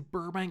 It's in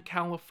Burbank,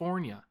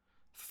 California.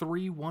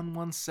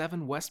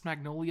 3117 West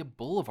Magnolia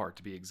Boulevard,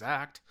 to be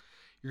exact.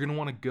 You're going to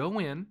want to go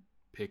in,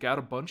 pick out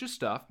a bunch of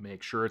stuff,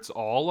 make sure it's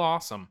all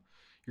awesome.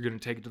 You're going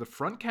to take it to the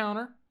front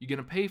counter, you're going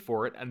to pay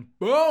for it, and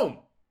boom!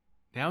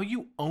 Now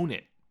you own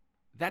it.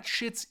 That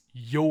shit's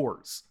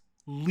yours.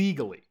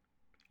 Legally.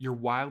 Your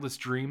wildest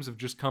dreams have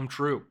just come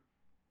true.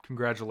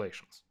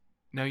 Congratulations.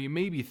 Now you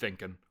may be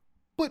thinking,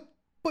 but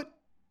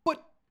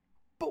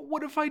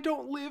what if I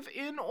don't live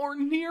in or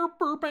near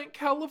Burbank,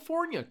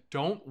 California?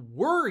 Don't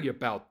worry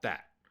about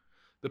that.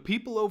 The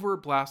people over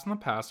at Blast in the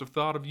Past have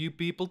thought of you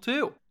people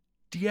too.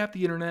 Do you have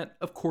the internet?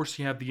 Of course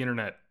you have the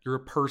internet. You're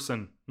a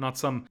person, not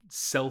some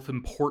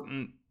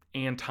self-important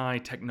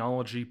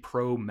anti-technology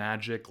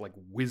pro-magic like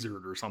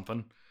wizard or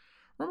something.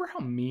 Remember how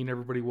mean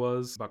everybody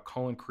was about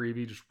Colin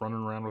Creevy just running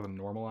around with a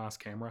normal-ass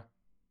camera?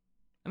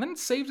 And then it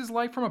saved his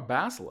life from a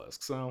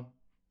basilisk, so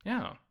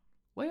yeah,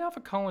 lay off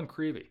of Colin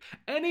Creevy.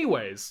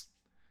 Anyways,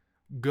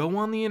 go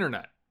on the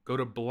internet. Go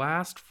to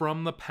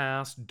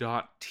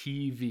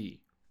blastfromthepast.tv.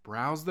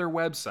 Browse their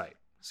website.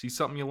 See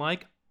something you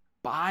like?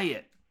 Buy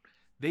it.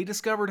 They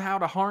discovered how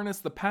to harness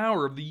the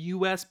power of the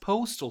U.S.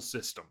 postal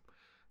system.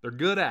 They're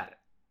good at it.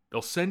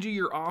 They'll send you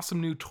your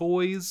awesome new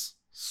toys,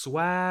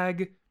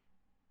 swag,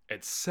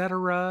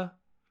 etc.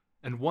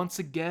 And once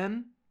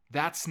again,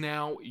 that's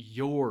now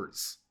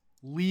yours.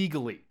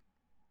 Legally,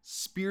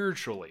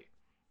 spiritually,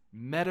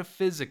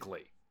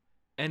 metaphysically.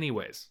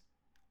 Anyways,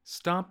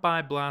 stop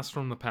by Blast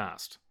from the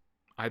Past,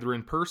 either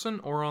in person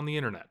or on the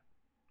internet.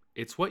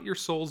 It's what your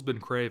soul's been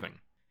craving.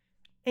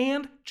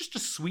 And just to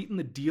sweeten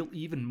the deal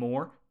even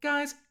more,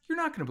 guys, you're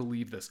not going to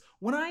believe this.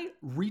 When I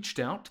reached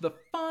out to the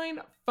fine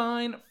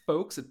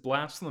folks at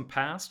Blast from the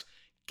Past,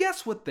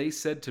 guess what they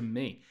said to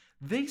me?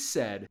 They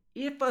said,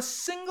 if a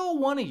single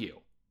one of you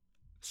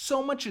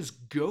so much as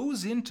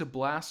goes into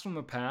Blast from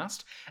the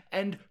Past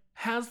and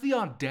has the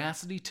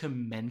audacity to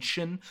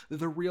mention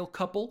the real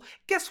couple,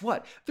 guess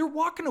what? They're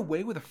walking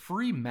away with a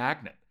free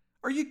magnet.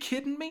 Are you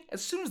kidding me?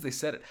 As soon as they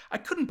said it, I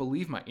couldn't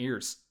believe my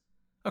ears.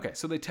 Okay,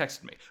 so they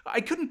texted me. I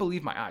couldn't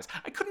believe my eyes.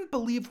 I couldn't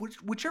believe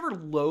whichever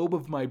lobe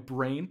of my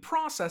brain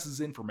processes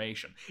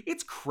information.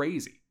 It's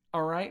crazy,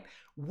 all right?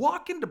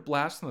 Walk into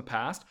Blast from the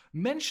Past,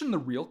 mention the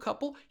real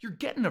couple, you're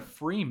getting a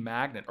free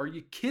magnet. Are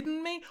you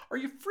kidding me? Are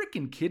you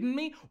freaking kidding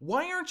me?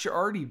 Why aren't you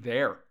already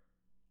there?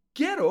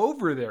 Get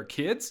over there,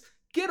 kids.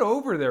 Get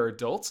over there,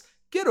 adults.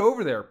 Get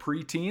over there,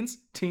 preteens,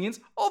 teens,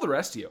 all the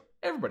rest of you.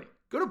 Everybody,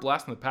 go to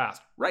Blast from the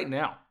Past right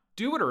now.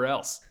 Do it or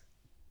else.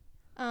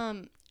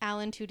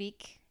 Alan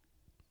Tudyk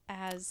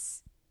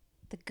as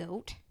the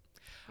goat.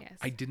 Yes.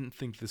 I didn't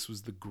think this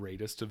was the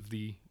greatest of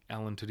the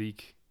Alan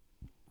Tudyk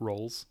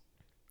roles.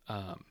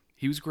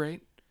 He was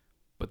great,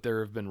 but there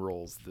have been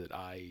roles that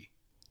I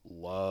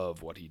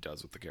love what he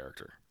does with the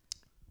character.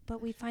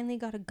 But we finally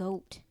got a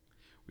goat.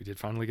 We did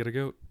finally get a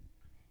goat.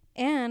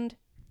 And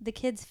the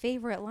kid's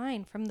favorite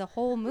line from the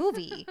whole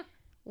movie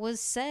was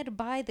said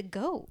by the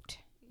goat.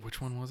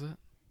 Which one was it?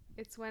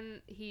 It's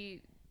when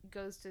he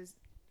goes to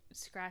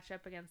scratch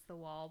up against the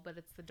wall, but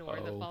it's the door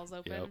that falls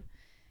open. Yep.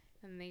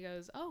 And he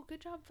goes, "Oh, good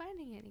job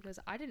finding it." And he goes,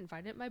 "I didn't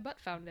find it. My butt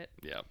found it."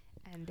 Yeah.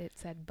 And it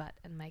said butt,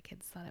 and my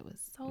kids thought it was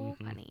so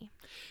funny.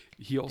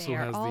 He also They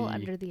are has all the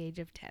under the age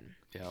of 10.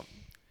 yeah.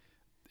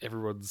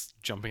 Everyone's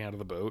jumping out of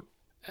the boat,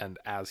 and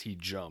as he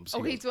jumps, he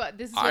Okay, goes, so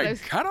this is what I I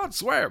was... cannot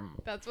swim.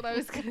 That's what I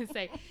was gonna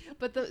say.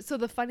 But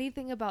the funny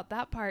thing about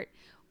that part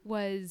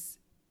was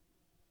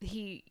so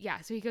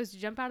he goes to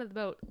jump out of the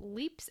boat,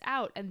 leaps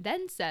out, and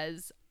then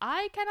says,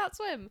 "I cannot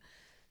swim,"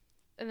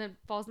 and then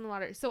falls in the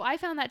water. So I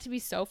found that to be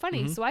so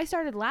funny. So I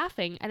started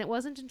laughing, and it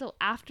wasn't until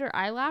after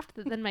I laughed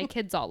that then my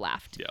kids all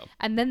laughed. Yeah.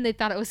 And then they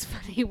thought it was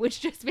funny,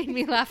 which just made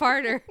me laugh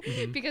harder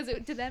because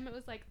to them it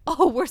was like,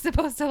 "Oh, we're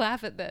supposed to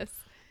laugh at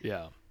this."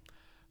 Yeah.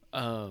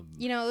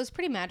 You know, it was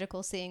pretty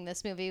magical seeing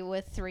this movie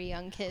with 3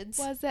 young kids.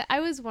 Was it? I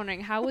was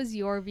wondering, how was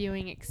your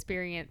viewing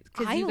experience?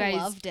 Because I you guys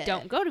loved it.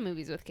 don't go to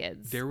movies with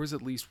kids. There was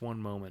at least one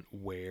moment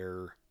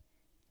where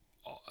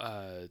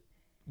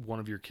one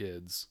of your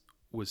kids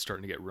was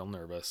starting to get real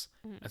nervous,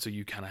 and so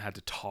you kind of had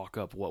to talk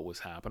up what was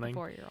happening.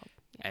 4-year-old.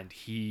 Yeah. And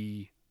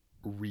he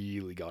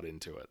really got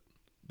into it.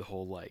 The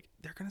whole like,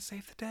 they're gonna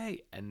save the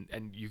day, and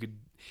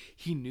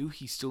he knew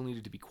he still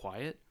needed to be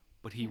quiet,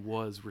 but he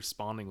was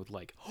responding with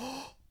like,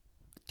 oh,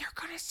 they're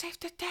gonna save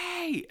the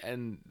day,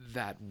 and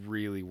that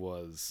really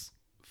was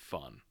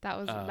fun. That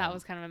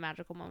was kind of a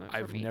magical moment for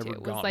I've me never too. It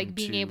was gotten like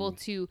being to- able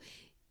to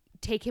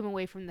take him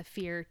away from the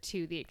fear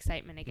to the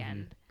excitement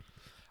again.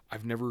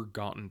 I've never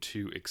gotten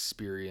to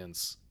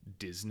experience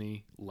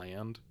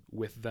Disneyland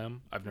with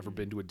them. I've never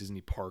been to a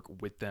Disney park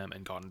with them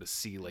and gotten to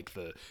see like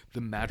the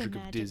magic,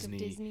 of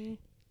Disney,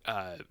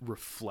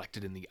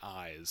 reflected in the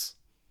eyes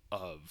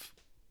of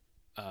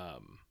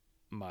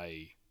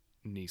my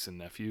niece and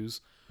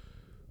nephews.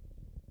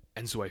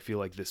 And so I feel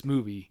like this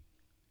movie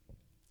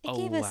It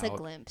gave us a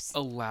glimpse.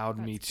 allowed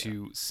me That's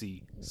true. to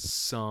see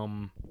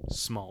some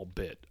small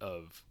bit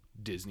of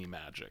Disney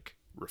magic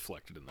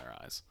reflected in their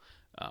eyes,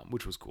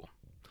 which was cool.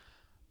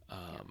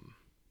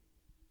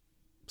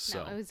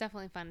 So No, it was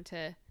definitely fun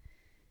to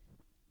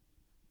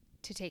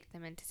take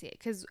them in to see it,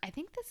 because I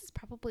think this is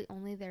probably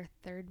only their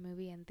 3rd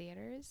movie in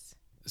theaters.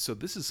 so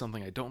this is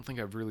something I don't think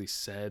I've really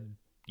said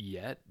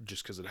yet,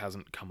 just because it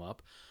hasn't come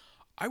up.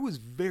 I was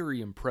very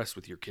impressed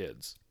with your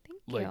kids. Thank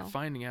Like you.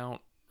 finding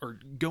out or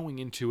going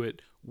into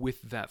it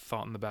with that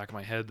thought in the back of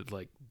my head that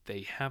like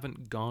they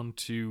haven't gone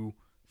to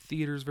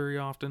theaters very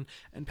often,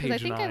 and Paige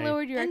Because I think I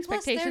lowered your And plus,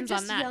 expectations they're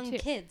on just that young too.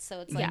 kids, so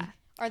it's like, Yeah.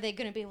 are they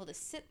going to be able to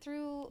sit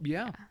through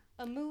yeah.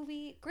 a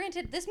movie?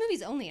 Granted, this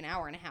movie's only an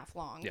hour and a half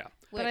long. Yeah.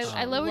 But which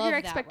I lowered love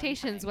your that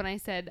expectations runtime. when I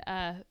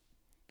said,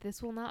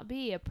 this will not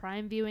be a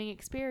prime viewing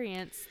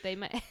experience. They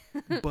might.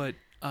 But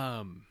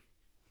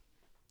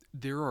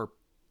there are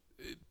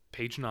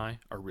Paige and I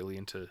are really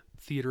into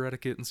theater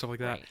etiquette and stuff like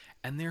that, Right.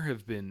 and there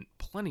have been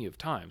plenty of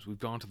times we've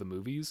gone to the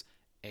movies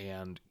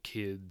and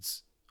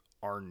kids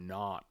are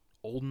not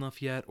old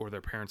enough yet, or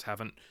their parents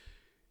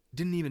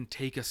didn't even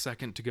take a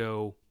second to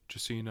go,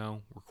 just so you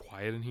know, we're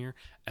quiet in here.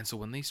 And so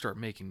when they start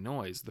making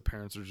noise, the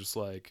parents are just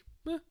like,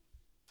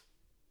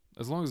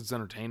 as long as it's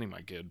entertaining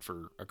my kid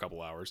for a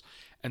couple hours.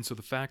 And so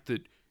the fact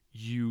that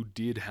you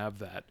did have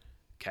that,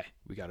 okay,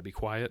 we got to be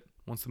quiet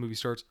once the movie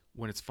starts.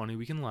 When it's funny,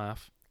 we can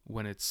laugh.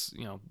 When it's,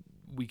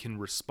 we can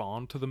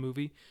respond to the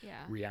movie,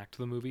 Yeah. react to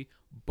the movie.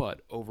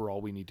 But overall,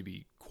 we need to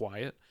be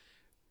quiet.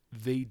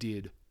 They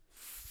did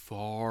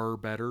far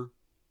better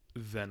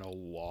than a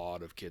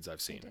lot of kids I've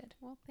They seen. did.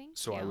 Well, thank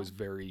So you. I was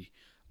very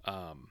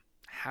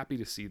happy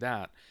to see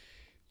that.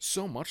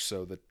 So much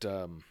so that,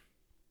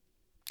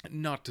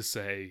 not to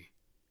say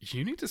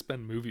you need to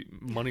spend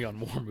money on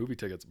more movie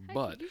tickets,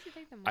 but You should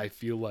take them. I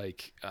feel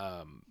like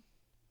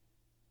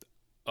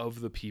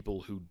of the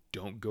people who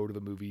don't go to the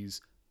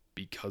movies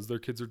because their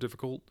kids are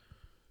difficult,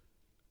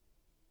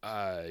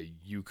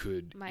 you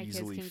could My kids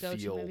easily can go to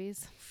feel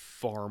movies.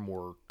 far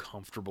more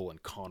comfortable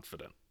and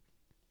confident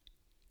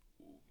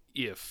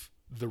if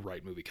the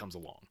right movie comes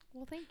along.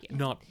 Well, thank you.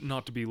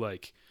 Not to be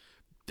like,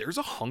 there's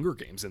a Hunger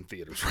Games in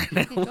theaters right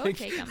now. Go Like,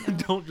 take 'em.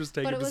 don't just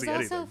take But it it to was see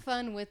also anything.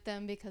 fun with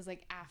them because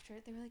like after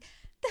it, they were like,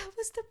 "That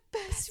was the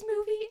best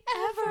movie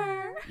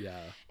ever,"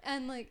 Yeah.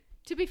 and like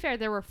To be fair,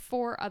 there were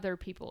 4 other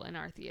people in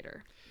our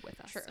theater with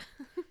us. True.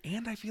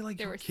 And I feel like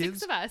There your were kids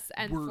 6 of us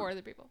and were- 4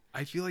 other people.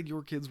 I feel like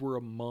your kids were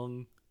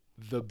among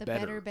the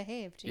better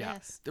behaved. Yeah.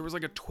 Yes. There was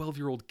like a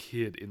 12-year-old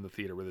kid in the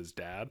theater with his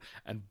dad,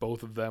 and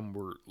both of them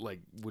were like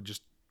would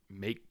just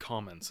make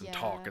comments and Yeah,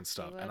 talk and they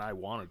stuff. would. And I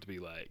wanted to be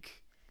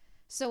like,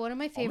 So one of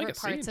my make favorite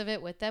a parts scene. of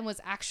it with them was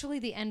actually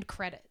the end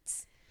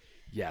credits.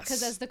 yes.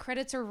 Because as the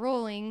credits are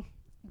rolling,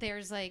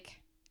 there's like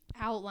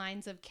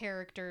outlines of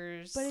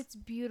characters. But it's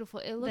beautiful.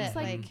 It looks That,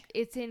 like like-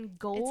 it's in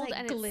gold like,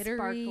 and glittery. it's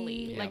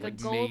sparkly, Yeah, like a like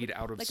gold, made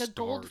out of like a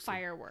gold stars.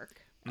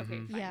 firework. Okay,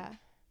 Mhm. fine. yeah.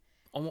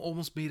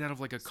 Almost made out of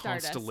like a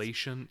Stardust.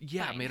 constellation.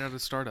 Yeah, Fine. made out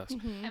of stardust.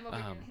 I'm over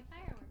Um, here.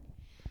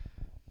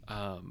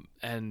 Firework.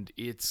 And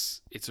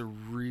it's a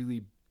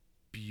really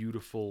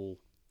beautiful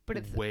But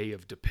it's way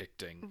of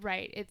depicting.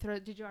 right. It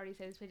throws. Did you already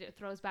say this? Page? It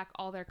throws back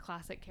all their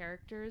classic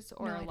characters,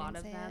 or No, a I lot didn't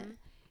of say them. it.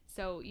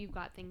 So you've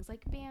got things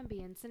like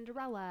Bambi and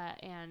Cinderella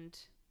and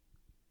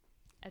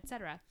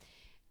etc.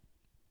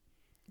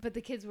 But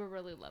the kids were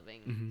really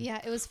loving. Mhm. Yeah,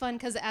 it was fun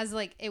because as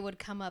like it would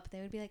come up, they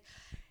would be like,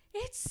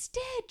 "It's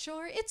Stitch"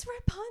 or "It's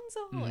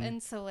Rapunzel," Mhm.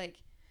 and so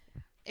like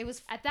it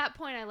was. At that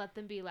point, I let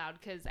them be loud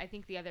because I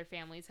think the other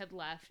families had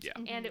left, Yeah.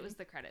 and it was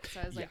the credits.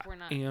 So I was like, Yeah. "We're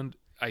not." And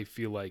I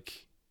feel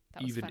like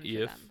That was even fun for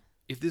if them.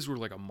 this were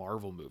like a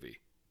Marvel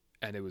movie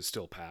and it was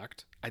still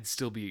packed, I'd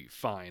still be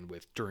fine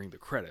with during the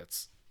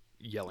credits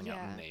yelling out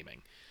and Yeah.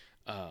 naming.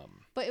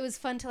 But it was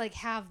fun to like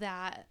have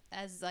that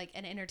as like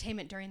an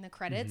entertainment during the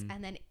credits, Mm-hmm.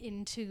 and then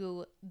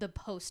into the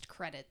post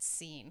credits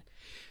scene,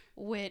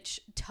 which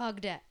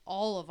tugged at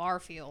all of our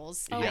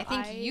feels. Oh, I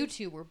think I- you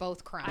two were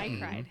both I crying.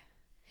 cried.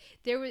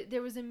 There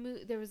was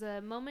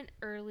a moment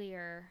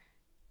earlier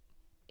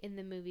in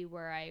the movie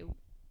where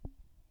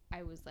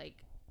I was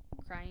like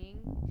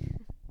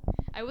crying.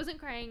 I wasn't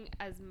crying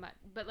as much,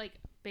 but like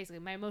basically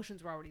my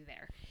emotions were already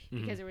there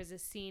because there was a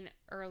scene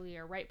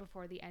earlier right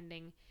before the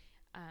ending.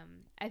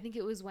 I think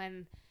it was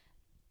when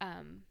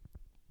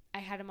I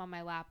had him on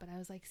my lap and I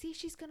was like, "See,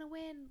 she's gonna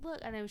win! Look!"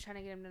 And I was trying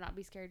to get him to not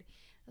be scared.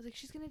 I was like,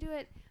 "She's gonna do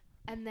it,"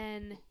 and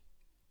then.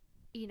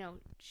 You know,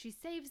 she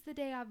saves the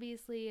day,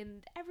 obviously,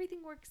 and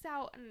everything works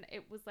out, and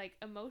it was like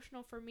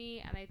emotional for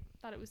me, and I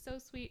thought it was so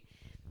sweet.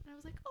 And I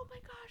was like, "Oh my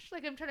gosh!"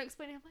 Like I'm trying to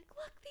explain it. I'm like,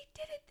 "Look, they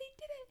did it!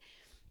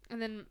 And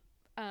then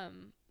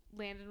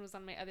Landon was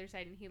on my other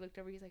side, and he looked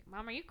over. He's like,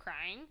 "Mom, are you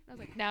crying?" And I was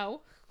like,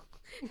 "No."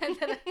 And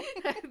then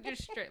I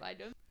just straight lied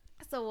to him.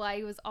 So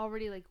I was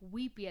already like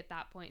weepy at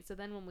that point. So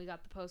then when we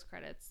got the post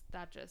credits,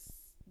 that just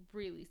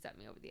really set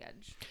me over the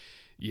edge.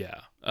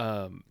 Yeah.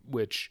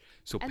 Which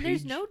so And Paige,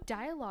 there's no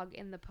dialogue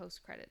in the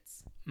post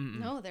credits.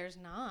 No, there's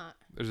not.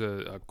 there's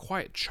a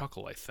quiet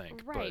chuckle, I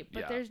think. Right,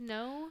 but yeah. there's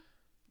no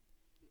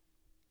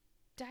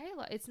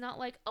dialogue. It's not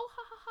like, "Oh,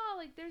 ha ha ha,"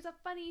 like there's a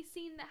funny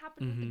scene that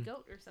happened with the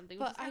goat or something.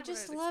 which But is kind I of what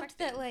just was loved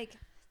that, expecting. like,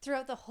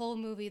 throughout the whole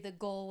movie, the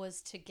goal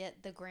was to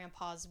get the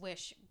grandpa's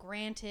wish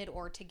granted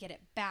or to get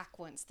it back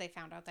once they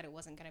found out that it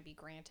wasn't going to be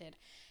granted.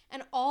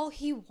 And all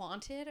he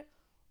wanted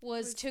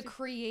was to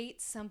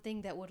create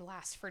something that would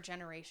last for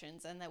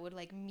generations and that would,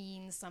 like,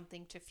 mean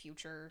something to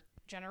future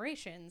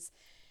generations.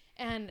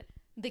 And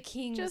the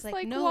king Just was like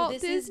like, "No, Walt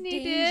this Disney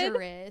is did."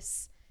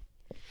 dangerous."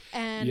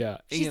 And Yeah,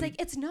 she's and- like,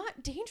 "It's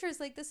not dangerous.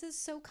 Like, this is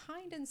so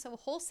kind and so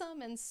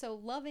wholesome and so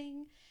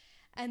loving."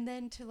 And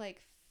then to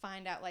like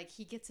find out, like,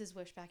 he gets his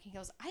wish back. He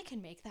goes, "I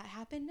can make that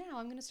happen now.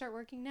 I'm going to start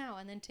working now."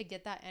 And then to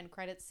get that end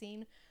credit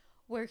scene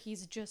where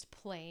he's just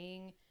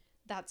playing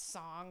that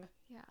song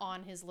Yeah.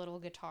 on his little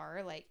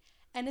guitar, like,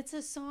 and it's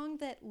a song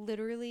that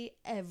literally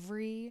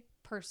every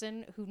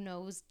person who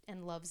knows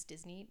and loves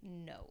Disney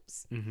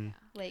knows.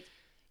 Like,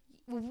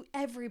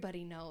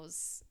 everybody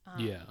knows.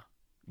 Yeah.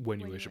 When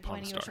you wish upon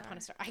When a You Wish star. Upon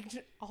a Star.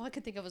 All I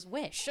could think of was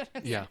wish.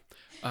 Yeah.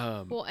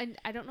 Well, and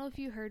I don't know if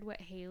you heard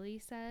what Haley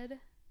said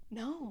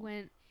No.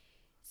 when.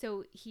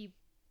 So he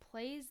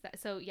plays that.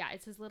 So yeah,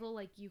 it's his little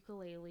like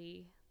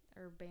ukulele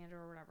or band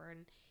or whatever,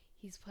 and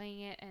he's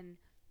playing it, and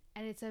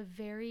it's a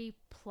very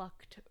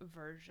plucked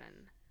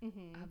version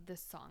of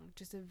this song.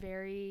 Just a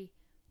very.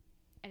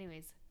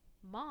 Anyways,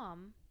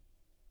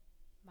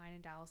 mine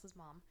and Dallas's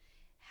mom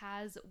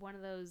has one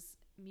of those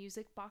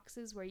music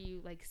boxes where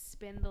you like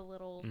spin the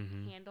little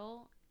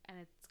handle and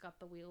it's got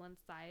the wheel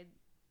inside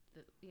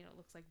that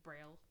looks like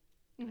braille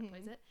and it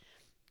plays it.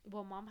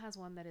 Well, mom has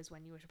one that is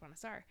When You Wish Upon a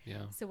Star.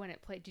 Yeah. So when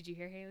it played, did you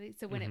hear Haley?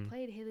 So when it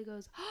played, Haley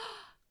goes, "Oh,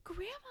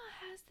 Grandma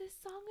has this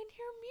song in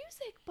her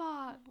music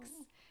box."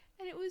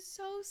 And it was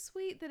so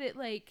sweet that it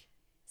like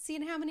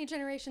Seeing how many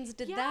generations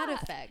did Yeah, that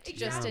affect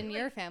just exactly. in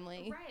your Like,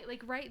 family? right,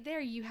 like right there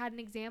you had an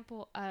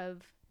example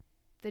of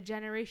the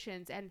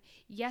generations. And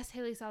yes,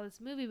 Haley saw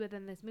this movie, but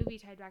then this movie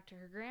tied back to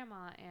her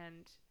grandma,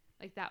 and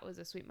like that was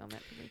a sweet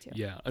moment for me too.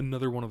 Yeah,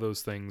 another one of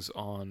those things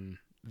on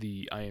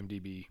the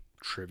IMDb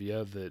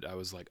trivia that I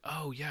was like,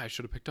 oh yeah, I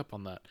should have picked up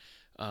on that.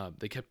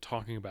 They kept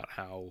talking about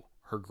how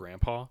her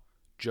grandpa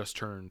just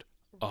turned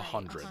Right,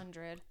 100.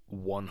 100.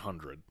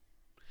 100.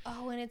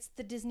 Oh, and it's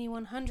the Disney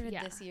 100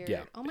 Yeah. this year.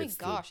 Yeah, Oh my it's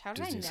the gosh, how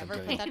did Disney I never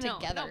Centennial. put that No,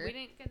 together? No, we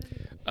didn't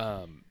get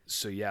to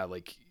So yeah,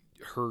 like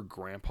her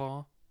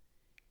grandpa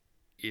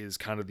is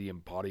kind of the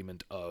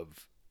embodiment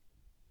of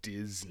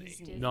Disney.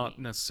 Disney. Not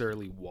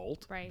necessarily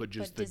Walt, Right. but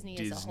just But the Disney as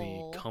a Disney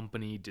whole.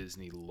 company,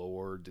 Disney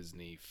lore,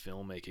 Disney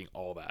filmmaking,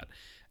 all that.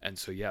 And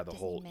so yeah, the Disney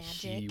whole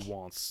magic. he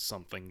wants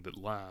something that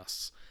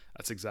lasts.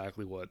 That's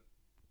exactly what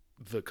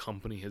the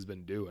company has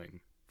been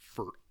doing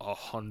for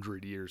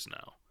 100 years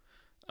now.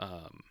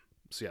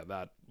 So yeah,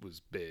 that was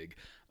big.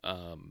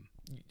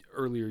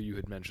 Earlier you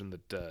had mentioned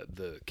that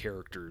the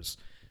characters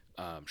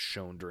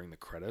shown during the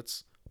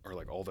credits are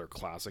like all their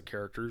classic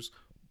characters,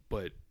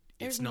 but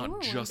There's it's not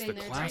newer just ones the in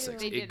there, too.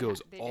 classics. They It did goes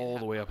have- they did all the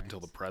have way up more. until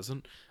the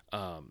present.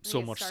 I So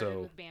think it much started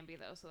so. with Bambi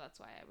though, so that's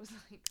why I was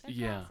like, they're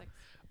Yeah.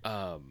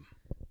 classics.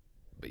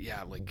 But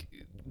yeah, like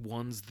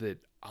ones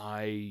that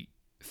I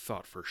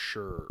thought for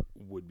sure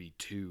would be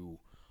too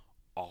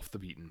off the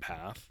beaten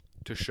path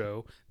to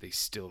show. They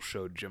still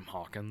showed Jim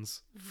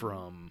Hawkins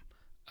from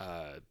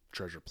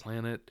Treasure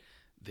Planet.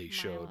 They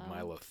showed Milo.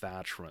 Milo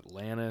Thatch from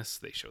Atlantis.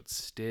 They showed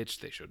Stitch.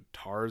 They showed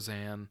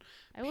Tarzan.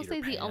 I will Peter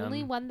say the only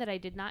Pan. one that I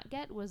did not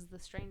get was the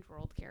Strange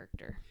World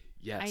character.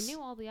 Yes. I knew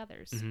all the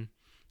others.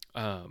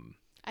 I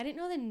didn't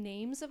know the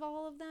names of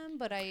all of them,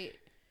 but I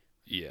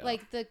Yeah.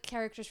 like the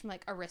characters from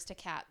like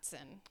Aristocats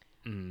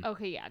and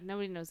Okay, yeah,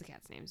 nobody knows the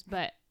cats' names,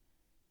 but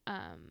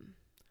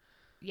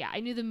yeah, I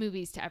knew the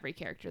movies to every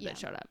character Yeah. that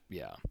showed up.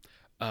 Yeah.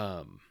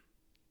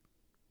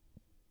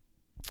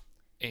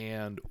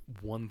 And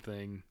one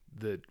thing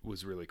that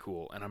was really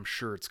cool, and I'm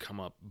sure it's come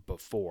up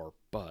before,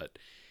 but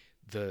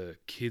the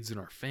kids in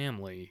our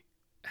family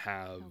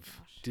have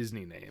gosh.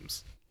 Disney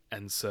names.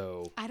 And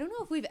so, I don't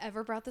know if we've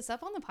ever brought this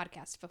up on the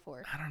podcast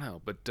before. I don't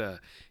know, but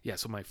yeah,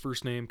 so my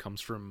first name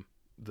comes from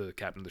the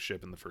captain of the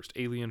ship in the first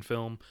Alien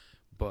film,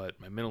 but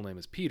my middle name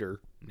is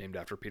Peter, named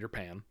after Peter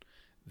Pan.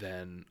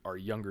 Then our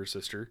younger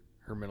sister,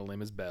 her middle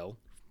name is Belle,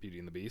 Beauty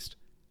and the Beast.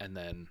 And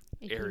then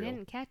If Ariel. you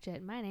didn't catch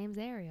it, my name's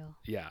Ariel.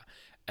 Yeah.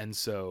 And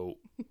so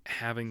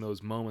having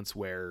those moments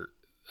where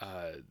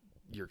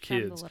your From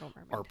The kids Little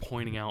Mermaid. are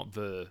pointing out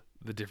the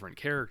different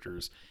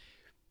characters,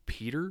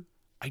 Peter,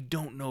 I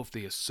don't know if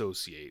they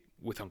associate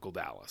with Uncle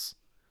Dallas.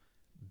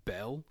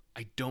 Belle,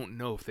 I don't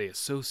know if they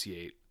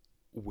associate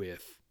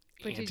with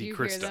But did Auntie you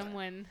Krista. hear them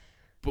when?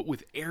 But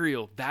with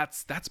Ariel,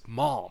 that's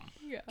mom.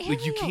 Yeah.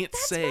 Like you Ariel, can't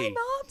that's say my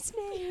mom's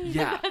name. yeah,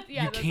 Yeah, you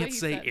that's what can't he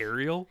say said.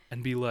 Ariel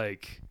and be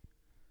like,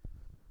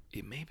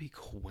 it may be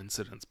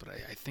coincidence, but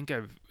I think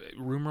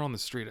rumor on the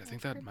street, I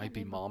think that heard might that be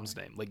name mom's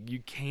before. name. Like you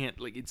can't,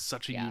 like it's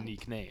such a Yeah.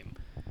 unique name.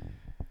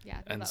 Yeah,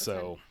 no, And that was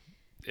so,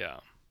 yeah.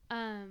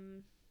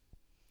 fun.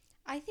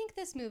 I think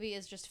this movie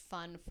is just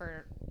fun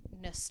for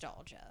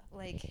nostalgia.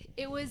 Like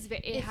It was.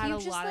 It if had you a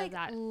just lot like of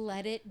that.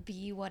 let it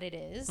be what it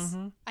is,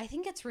 I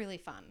think it's really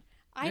fun.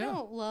 I Yeah.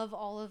 don't love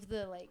all of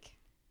the like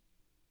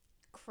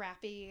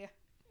crappy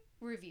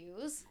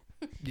reviews.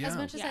 Yeah. As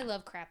much as I Yeah.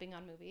 love crapping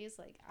on movies,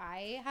 like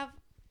I have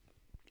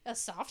a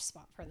soft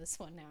spot for this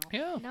one now.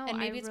 Yeah. No, And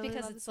maybe I it's really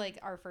because love it's this like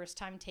our first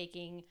time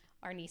taking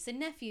our niece and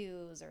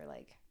nephews, or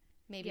like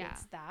maybe Yeah.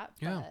 it's that.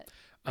 Yeah. But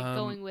like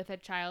going with a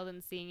child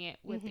and seeing it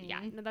with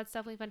yeah, no, that's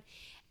definitely fun.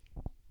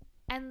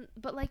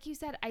 But like you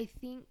said, I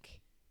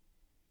think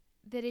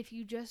that if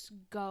you just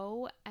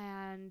go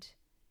and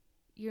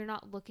you're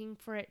not looking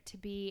for it to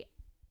be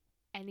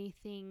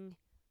anything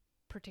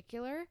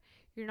particular,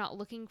 you're not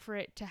looking for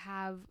it to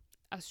have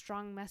a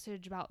strong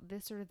message about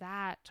this or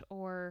that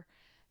or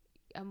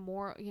a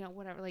more,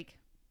 whatever, like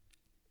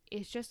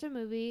it's just a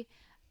movie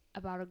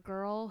about a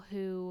girl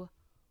who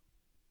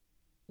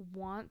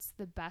wants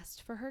the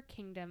best for her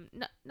kingdom.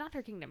 No, not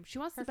her kingdom. She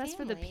wants Her the best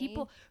for the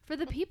people,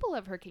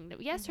 of her kingdom.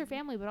 Yes, her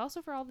family, but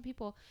also for all the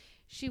people.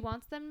 She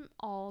wants them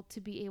all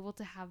to be able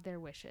to have their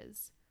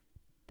wishes.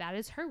 That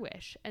is her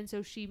wish. And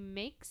so she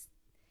makes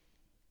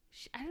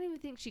I don't even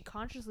think she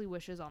consciously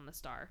wishes on the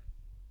star.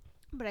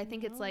 But I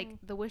think it's like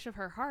the wish of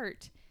her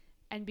heart,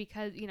 and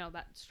because,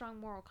 that strong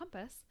moral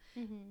compass,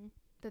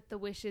 that the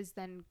wish is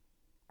then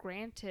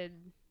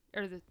granted,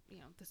 or the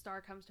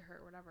star comes to her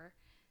or whatever.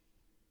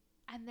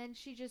 And then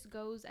she just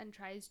goes and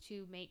tries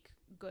to make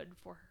good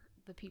for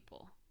the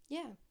people.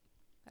 yeah,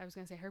 I was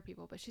going to say her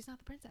people, but she's not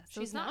the princess.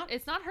 So She's it's not. not.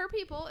 It's not her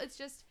people. It's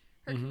just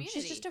her community.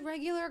 she's just a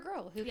regular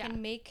girl who Yeah.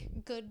 can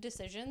make good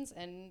decisions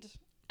and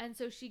And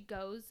so she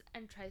goes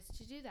and tries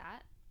to do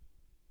that.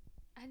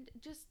 And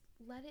just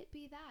let it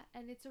be that.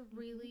 And it's a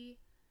really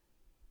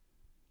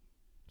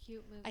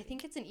cute movie. I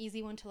think it's an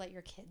easy one to let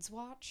your kids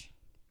watch.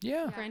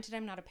 Yeah. Yeah. Granted,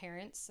 I'm not a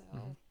parent, so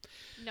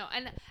No,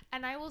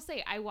 and I will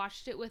say I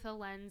watched it with a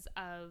lens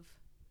of,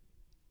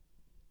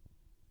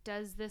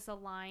 does this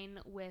align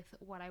with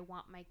what I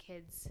want my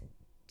kids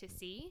to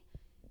see?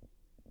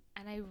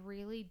 And I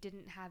really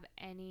didn't have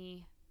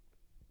any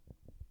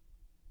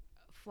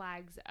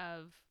flags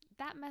of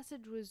that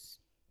message was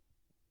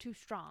too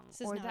strong.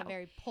 This is or not that a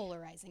very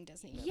polarizing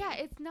Disney movie. Yeah,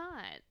 it's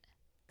not.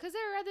 Because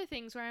there are other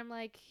things where I'm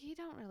like, you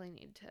don't really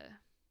need to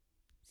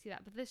see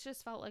that. But this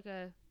just felt like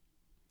a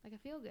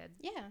feel good.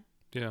 Yeah.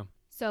 Yeah.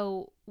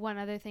 So one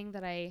other thing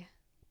that I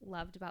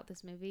loved about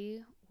this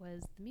movie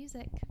was the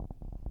music.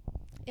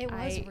 It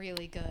was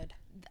really good.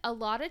 A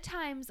lot of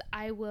times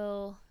I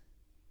will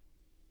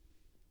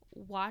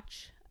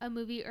watch a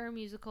movie or a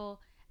musical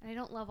and I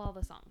don't love all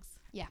the songs.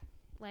 Yeah.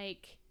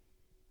 Like,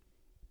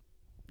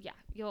 yeah,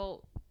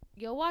 you'll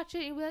watch it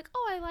and you'll be like,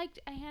 oh, I liked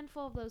a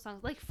handful of those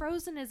songs. Like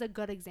Frozen is a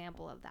good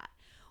example of that,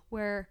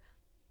 where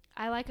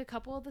I like a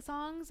couple of the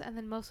songs and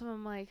then most of them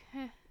I'm like,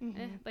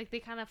 like they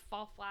kind of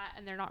fall flat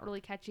and they're not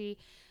really catchy.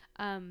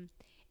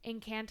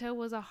 Encanto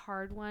was a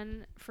hard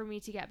one for me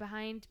to get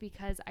behind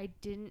because I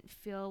didn't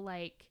feel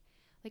like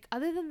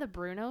other than the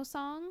Bruno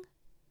song,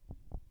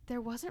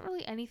 there wasn't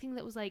really anything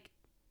that was like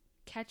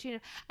catchy.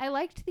 I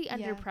liked the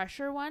Under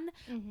Pressure one,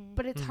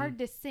 but it's hard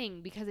to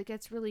sing because it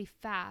gets really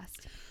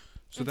fast.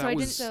 So I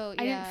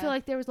didn't feel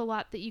like there was a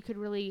lot that you could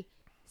really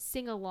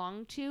sing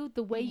along to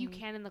the way you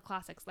can in the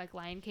classics like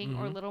Lion King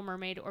or Little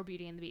Mermaid or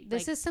Beauty and the Beast.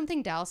 This is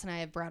something Dallas and I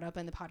have brought up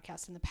in the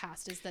podcast in the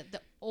past, is that the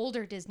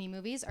older Disney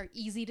movies are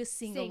easy to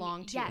sing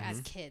along to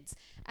as kids.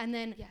 And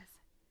then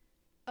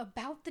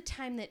about the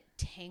time that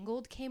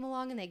Tangled came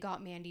along and they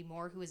got Mandy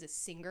Moore, who is a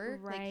singer,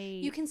 like,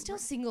 you can still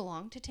sing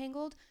along to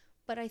Tangled,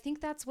 but I think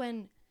that's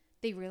when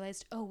they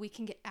realized, oh, we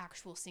can get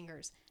actual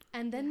singers.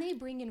 And then they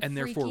bring in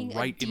freaking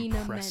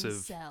Idina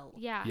Menzel.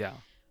 Yeah.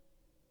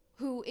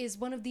 Who is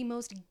one of the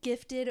most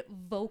gifted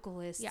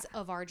vocalists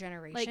of our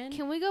generation. Like,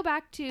 can we go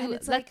back to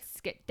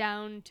let's get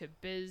down to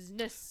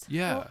business?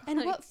 Yeah. Well,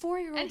 and what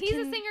 4-year-old And he's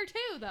a singer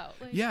too, though.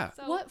 Like, yeah.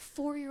 So. What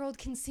 4-year-old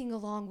can sing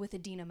along with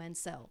Idina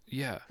Menzel?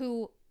 Yeah.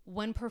 Who,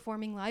 when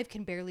performing live,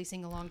 can barely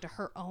sing along to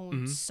her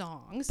own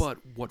songs. But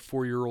what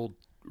 4-year-old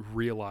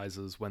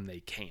realizes when they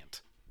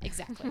can't.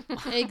 Exactly.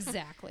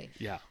 Exactly.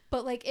 Yeah.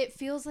 But, like, it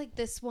feels like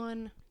this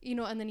one, you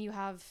know, and then you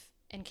have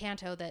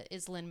Encanto that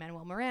is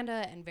Lin-Manuel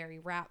Miranda and very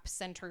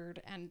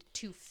rap-centered and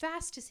too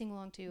fast to sing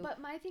along to.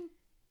 But my thing,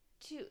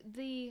 too,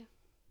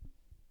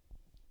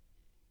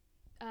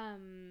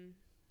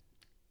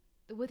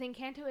 with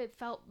Encanto, it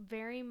felt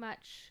very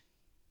much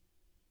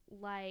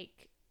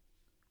like,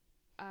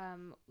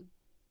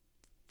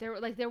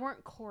 there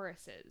weren't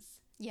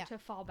choruses to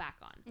fall back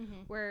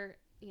on. Where,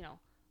 you know,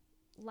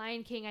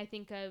 Lion King, I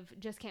think of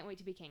Just Can't Wait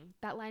to Be King.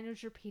 That line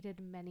was repeated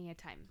many a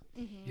time.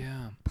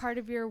 Yeah. Part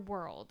of Your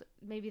World.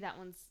 Maybe that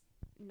one's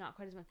not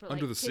quite as much. But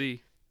Under the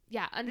Sea.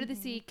 Yeah, Under the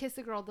Sea, Kiss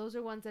the Girl. Those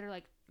are ones that are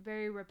like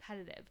very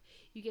repetitive.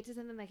 You get to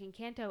something like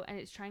Encanto and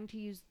it's trying to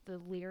use the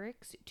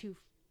lyrics to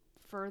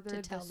further the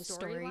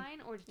storyline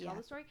or to tell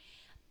the story,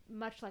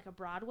 much like a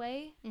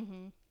Broadway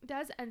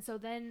does. And so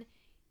then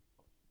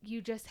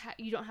you just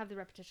you don't have the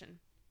repetition.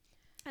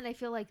 And I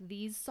feel like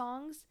these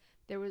songs,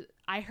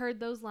 I heard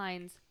those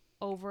lines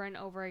over and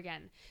over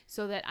again,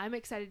 so that I'm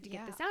excited to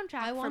get the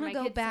soundtrack. I want to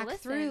go back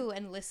through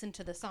and listen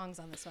to the songs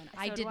on this one.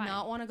 I did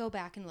not want to go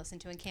back and listen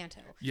to Encanto.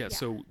 Yeah,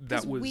 so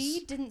that was...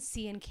 We didn't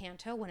see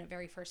Encanto when it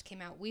very first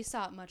came out. We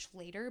saw it much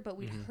later, but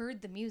we'd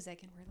heard the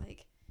music and we're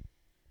like,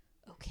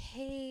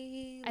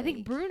 okay. I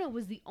think Bruno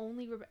was the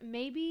only...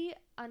 maybe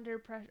Under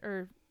Pressure...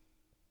 Or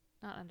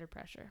not Under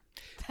Pressure.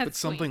 But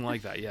something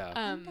like that,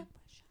 yeah.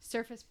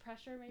 Surface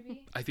Pressure,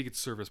 maybe? I think it's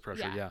Surface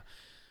Pressure, yeah.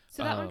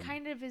 So that one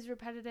kind of is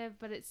repetitive,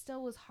 but it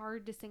still was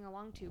hard to sing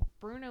along to.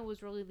 Bruno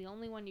was really the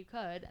only one you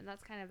could, and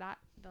that's kind of that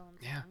villain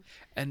song. Yeah,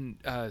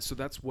 and so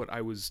that's what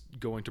I was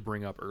going to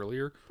bring up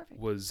earlier. Perfect.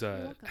 Was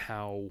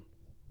how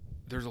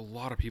there's a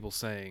lot of people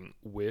saying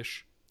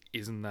Wish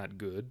isn't that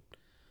good.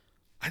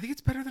 I think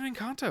it's better than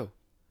Encanto.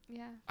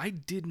 Yeah. I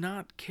did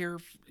not care.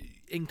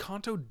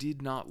 Encanto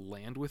did not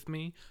land with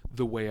me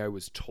the way I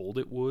was told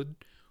it would.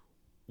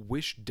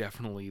 Wish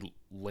definitely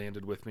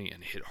landed with me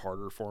and hit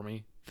harder for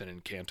me than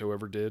Encanto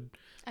ever did.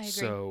 I agree.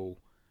 So,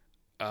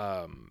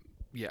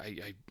 yeah,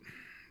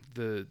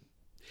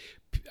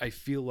 I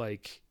feel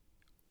like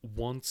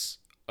once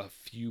a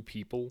few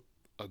people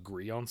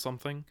agree on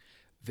something,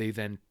 they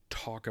then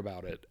talk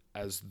about it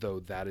as though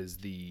that is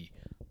the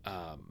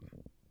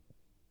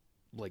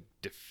like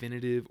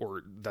definitive,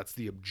 or that's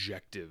the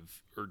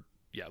objective, or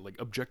like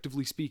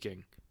objectively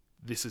speaking,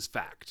 this is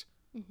fact.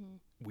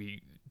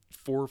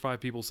 4 or 5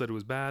 people said it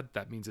was bad,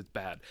 that means it's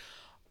bad.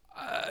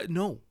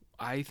 No,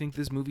 I think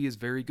this movie is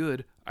very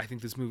good. I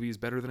think this movie is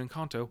better than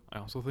Encanto. I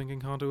also think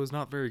Encanto is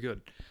not very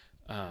good.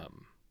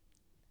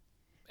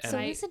 So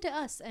listen to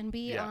us and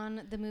be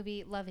on the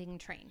movie Loving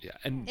Train. Yeah,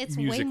 and it's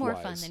way more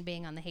fun than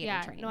being on the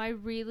Hating Train. No, I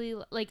really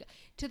like,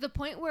 to the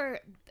point where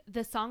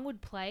the song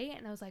would play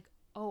and I was like,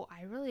 oh,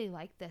 I really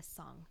like this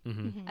song.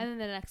 And then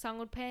the next song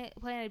would play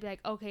and I'd be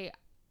like, okay,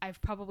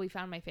 I've probably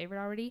found my favorite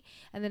already.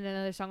 And then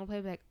another song would play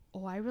and I'd be like,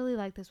 oh, I really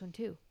like this one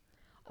too.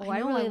 Oh, I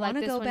really like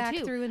this one too. I want to go back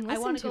through and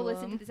listen to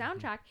listen to the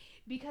soundtrack,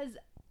 because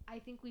I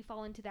think we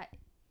fall into that.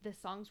 The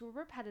songs were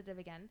repetitive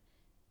again,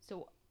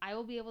 so I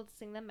will be able to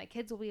sing them. My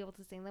kids will be able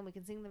to sing them. We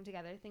can sing them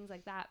together, things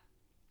like that.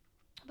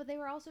 But they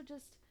were also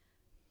just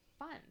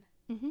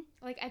fun.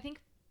 Like, I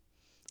think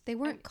They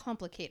weren't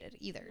complicated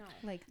either. No.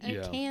 Like And you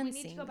Yeah. can we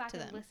need to sing go back to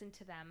and them. listen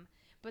to them.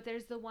 But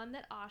there's the one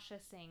that Asha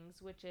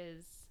sings, which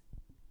is,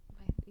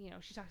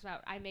 she talks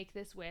about, I make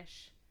this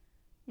wish,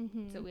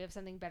 Mm-hmm. so we have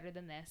something better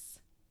than this.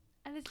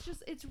 And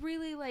it's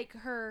really like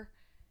her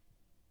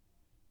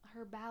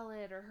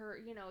ballad, or her,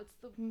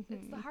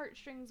 it's the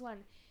heartstrings one.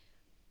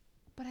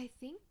 But I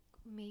think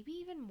maybe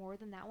even more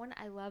than that one,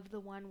 I love the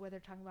one where they're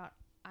talking about,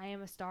 I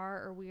am a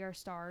star, or we are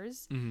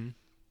stars. Mm-hmm.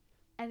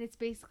 And it's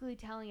basically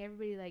telling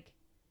everybody, like,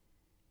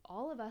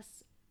 all of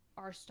us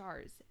are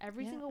stars.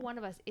 Every Yeah. single one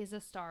of us is a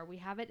star. We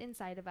have it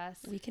inside of us.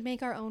 We can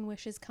make our own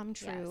wishes come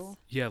true.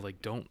 Yeah,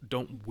 like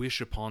don't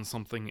wish upon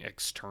something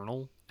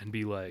external and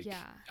be like,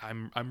 Yeah.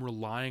 I'm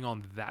relying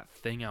on that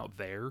thing out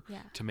there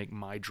Yeah. to make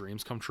my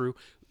dreams come true.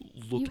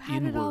 Look You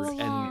had it all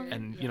inward along.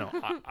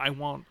 and I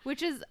want.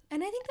 Which is,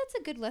 And I think that's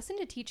a good lesson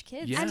to teach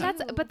kids. Yeah. and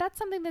too. that's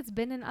something that's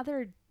been in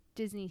other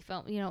Disney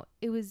films.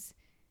 It was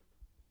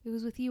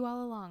with you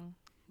all along.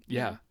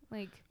 Yeah.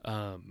 Like,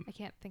 I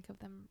can't think of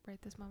them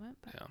right this moment,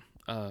 but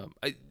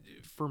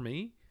for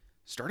me,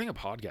 starting a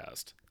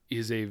podcast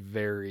is a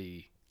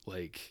very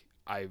like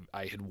I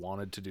had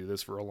wanted to do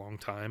this for a long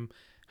time.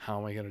 How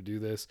am I going to do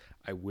this?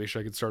 I wish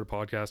I could start a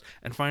podcast,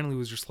 and finally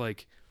was just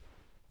like,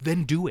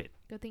 then do it.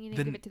 good thing you didn't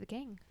Then- give it to the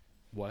king.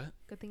 What?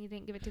 Good thing you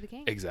didn't give it to the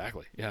king.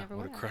 Exactly. Yeah, never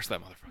would have would've. crushed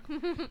that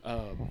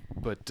motherfucker.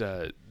 But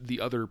the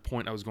other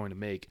point I was going to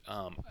make,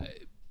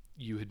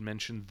 you had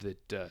mentioned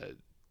that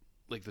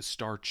like the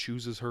star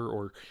chooses her,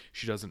 or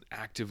she doesn't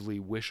actively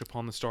wish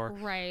upon the star.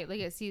 Right, like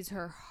it sees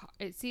her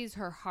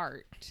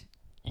heart,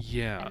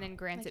 Yeah. and then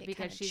grants Like it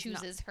because kinda she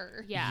chooses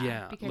her.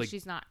 Yeah, because like-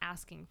 she's not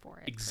asking for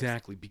it.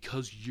 Exactly,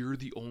 because you're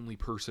the only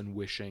person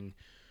wishing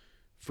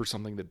for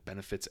something that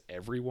benefits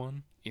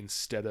everyone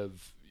instead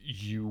of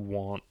you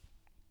want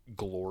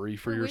glory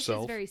for Her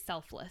yourself. wish is very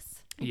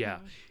selfless. Yeah,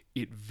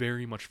 it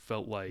very much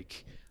felt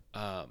like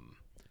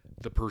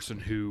the person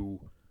who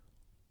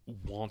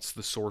wants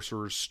the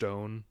Sorcerer's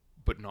Stone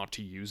but not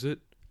to use it,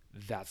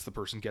 that's the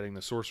person getting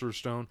the Sorcerer's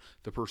Stone.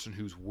 The person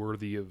who's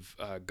worthy of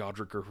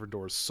Godric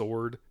Gryffindor's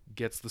sword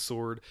gets the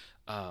sword.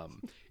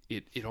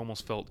 It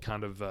almost felt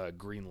kind of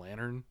Green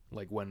Lantern,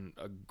 like when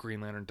a Green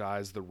Lantern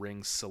dies, the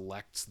ring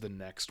selects the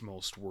next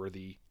most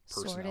worthy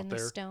person Sword out in there.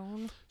 the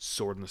stone.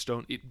 Sword in the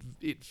Stone.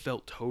 It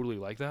felt totally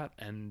like that,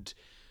 and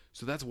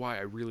so that's why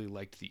I really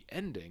liked the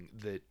ending,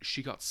 that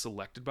she got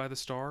selected by the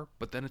star,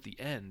 but then at the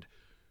end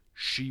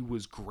she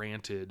was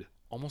granted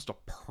almost a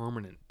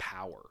permanent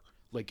power.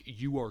 Like,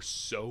 you are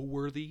so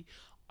worthy.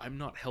 I'm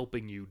not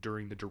helping you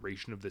during the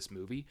duration of this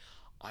movie.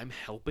 I'm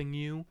helping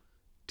you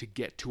to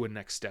get to a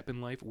next step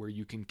in life where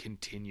you can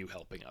continue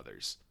helping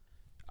others.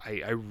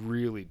 I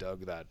really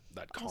dug that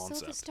concept.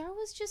 Also, the star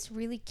was just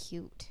really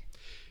cute.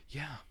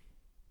 Yeah.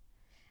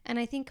 And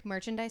I think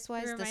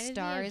merchandise-wise, the reminded me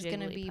star of is going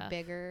to be Jigglypuff.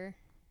 bigger.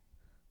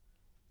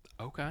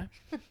 Okay.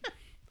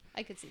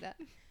 I could see that.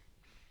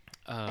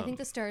 I think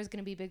the star is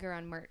going to be bigger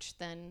on merch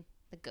than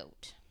the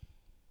goat.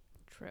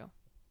 True.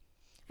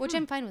 Which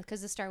I'm fine with,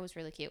 because the star was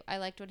really cute. I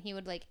liked when he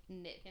would, like,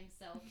 knit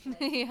himself like,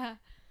 Yeah.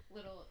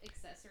 little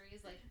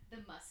accessories, like the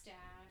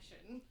mustache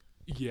and...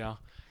 Yeah.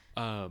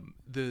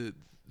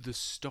 The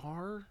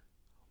star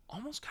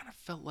almost kind of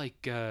felt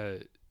like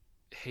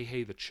Hey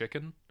Hey the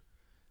Chicken.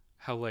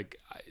 How, like,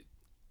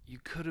 you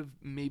could have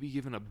maybe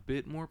given a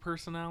bit more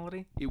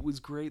personality. It was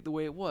great the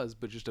way it was,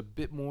 but just a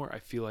bit more, I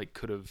feel like,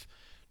 could have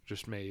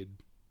just made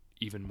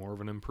even more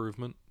of an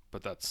improvement.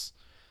 But that's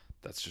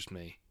just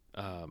me.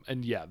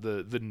 And yeah,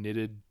 the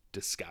knitted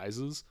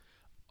disguises,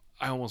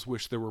 I almost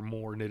wish there were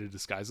more knitted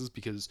disguises,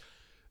 because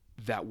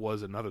that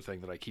was another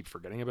thing that I keep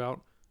forgetting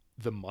about.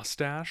 The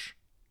mustache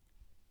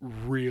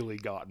really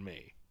got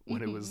me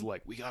when it was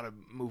like, we gotta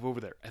move over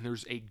there, and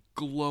there's a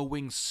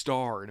glowing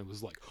star, and it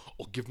was like,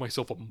 I'll give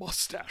myself a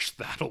mustache,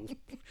 that'll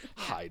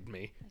hide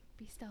me. Like,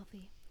 be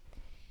stealthy.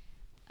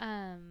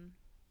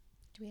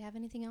 Do we have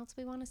anything else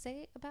we want to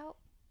say about?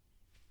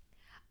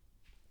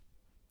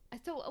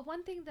 So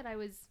one thing that I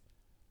was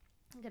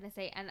gonna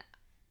say, and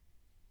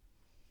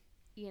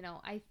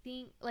I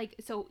think, like,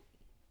 so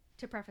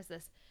to preface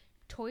this,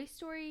 Toy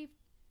Story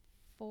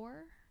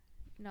 4,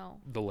 no,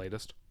 The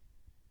latest,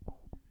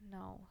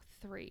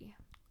 3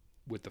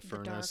 with the The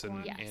furnace dark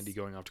and one? Yes. Andy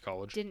going off to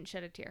college. didn't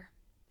shed a tear.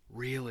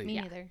 Really? Me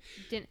Yeah. neither.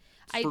 Didn't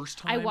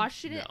First I time?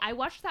 watched it. No. I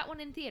watched that one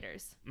in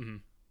theaters. Mm-hmm.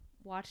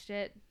 Watched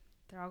it.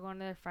 They're all going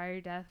to their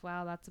fiery death.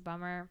 Wow, that's a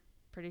bummer.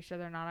 Pretty sure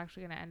they're not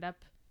actually going to end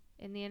up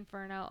in the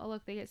inferno. Oh,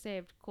 look, they get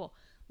saved. Cool.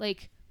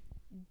 Like,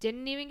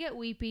 didn't even get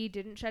weepy.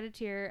 Didn't shed a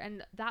tear.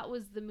 And that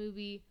was the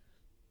movie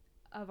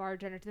of our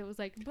generation that was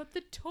like, but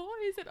the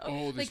toys and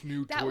Oh, this like,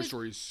 new that Toy was-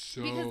 Story is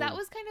so... because that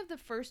was kind of the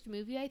first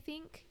movie, I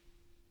think,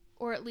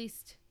 or at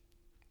least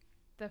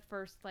the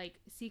first like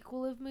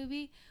sequel of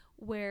movie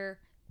where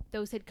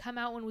those had come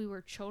out when we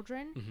were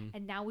children, Mhm.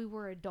 and now we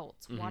were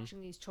adults Mhm.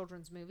 watching these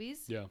children's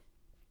movies. Yeah.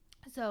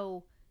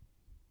 So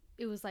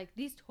it was like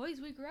these toys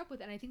we grew up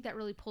with, and I think that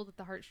really pulled at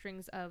the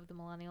heartstrings of the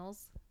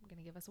millennials. I'm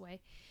gonna give us away.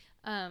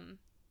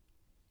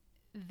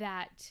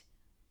 That,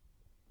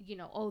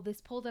 oh,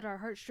 this pulled at our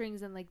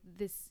heartstrings, and like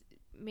this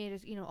made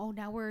us, oh,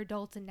 now we're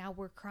adults and now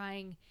we're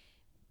crying,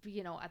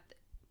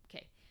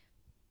 okay.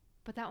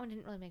 But that one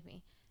didn't really make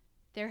me.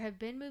 There have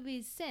been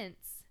movies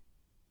since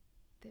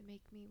that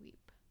make me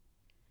weep.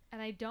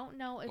 And I don't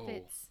know if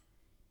it's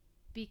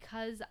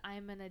because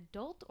I'm an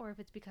adult or if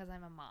it's because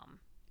I'm a mom,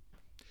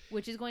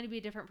 which is going to be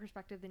a different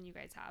perspective than you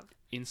guys have.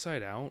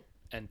 Inside Out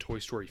and Toy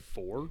Story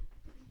 4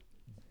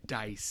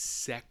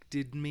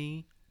 dissected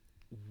me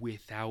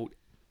without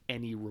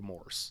any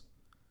remorse.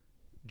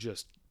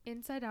 Just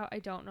Inside Out, I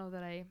don't know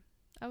that I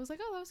was like,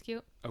 oh, that was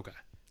cute. okay.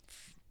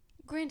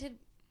 Granted,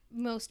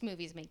 most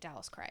movies make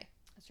Dallas cry.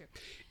 That's true.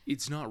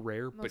 It's not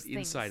rare, but Most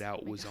Inside things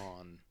Out make was it.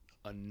 on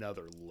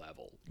another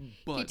level. Okay,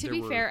 But to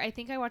be fair, I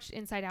think I watched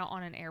Inside Out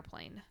on an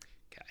airplane.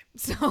 okay.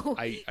 So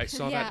I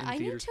saw Yeah, that in I need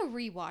theaters. to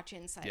rewatch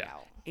Inside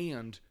Out.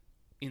 And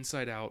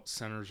Inside Out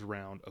centers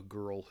around a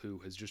girl who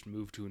has just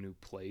moved to a new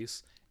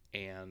place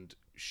and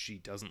she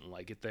doesn't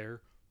like it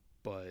there,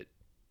 but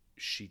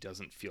she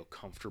doesn't feel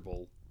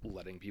comfortable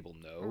letting people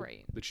know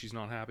Right. that she's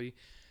not happy.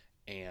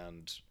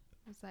 And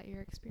was that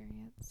your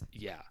experience?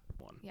 yeah,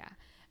 one. Yeah.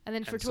 And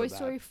then for And so Toy that-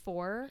 Story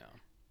 4, Yeah.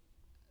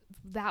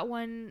 that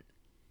one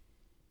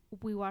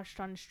we watched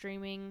on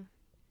streaming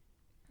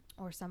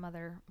or some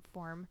other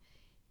form.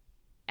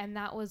 And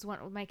that was when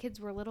my kids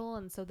were little,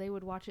 and so they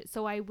would watch it.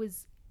 So I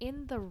was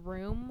in the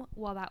room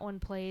while that one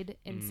played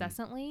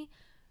incessantly,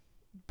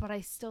 but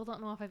I still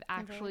don't know if I've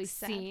Never, actually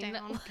sat seen.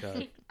 down.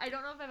 Okay. I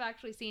don't know if I've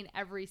actually seen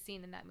every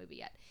scene in that movie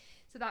yet.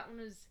 So that one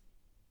was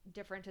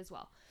different as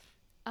well.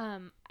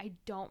 I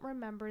don't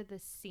remember the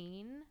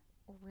scene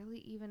or really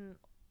even.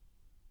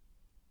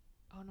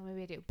 Oh no,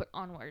 maybe I do. But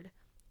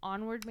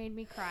Onward made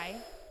me cry.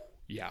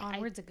 Yeah.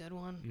 Onward's a good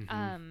one.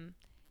 Mhm.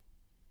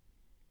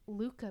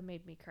 Luca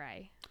made me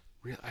cry.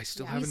 Really? I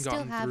still We haven't still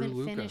gotten haven't through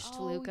Luca. finished.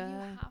 Luca.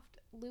 You have to.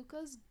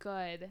 Luca's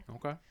good.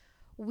 Okay.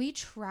 We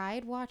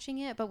tried watching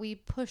it, but we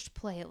pushed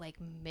play at like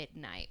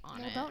midnight on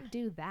Well, it. don't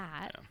do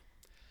that.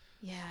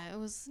 Yeah, it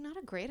was not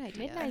a great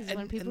idea. Midnight is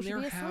when people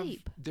should be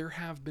asleep. There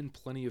have been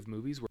plenty of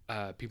movies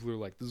where people are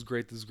like, this is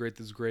great, this is great,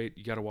 this is great,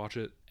 you gotta watch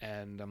it.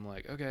 And I'm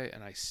like, okay.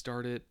 And I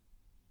start it,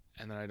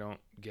 and then I don't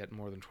get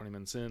more than 20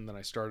 minutes in. Then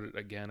I start it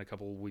again a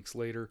couple of weeks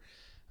later,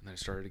 and then I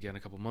start it again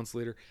a couple of months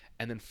later.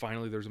 And then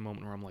finally there's a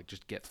moment where I'm like,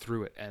 just get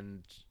through it.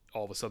 And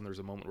all of a sudden there's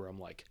a moment where I'm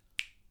like,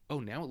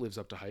 oh, now it lives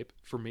up to hype.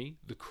 For me,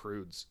 The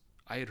Croods.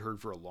 I had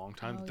heard for a long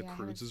time that The I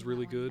haven't Croods is seen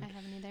really that one. good. I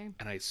haven't either.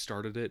 And I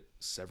started it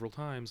several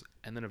times,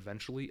 and then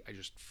eventually I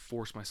just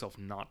forced myself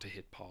not to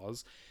hit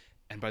pause.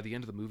 And by the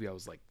end of the movie, I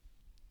was like,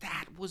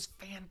 that was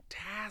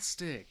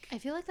fantastic. I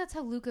feel like that's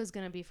how Luca's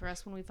gonna be for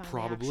us when we finally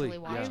Probably, actually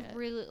watch yeah. it. I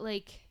really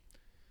like.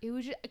 It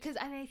was just because,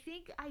 and I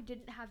think I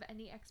didn't have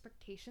any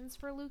expectations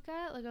for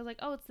Luca. Like I was like,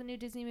 oh, it's the new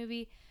Disney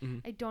movie.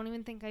 Mhm. I don't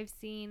even think I've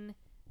seen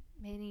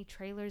many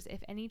trailers,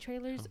 if any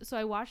trailers. So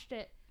I watched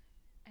it,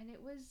 and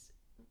it was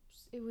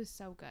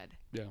so good.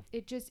 Yeah.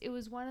 It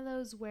was one of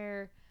those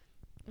where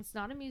it's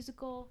not a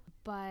musical,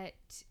 but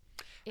Has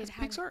it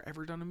had Pixar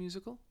ever done a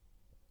musical?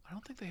 I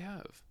don't think they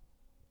have.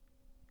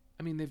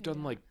 I mean, they've done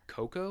Yeah. like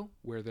Coco,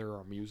 where there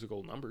are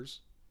musical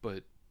numbers,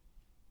 but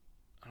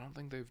I don't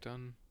think they've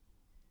done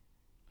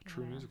a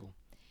true Yeah. musical.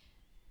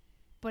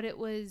 but it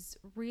was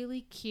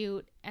really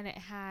cute, and it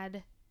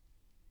had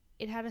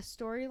a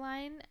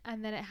storyline,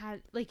 and then it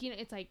had like,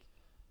 it's like,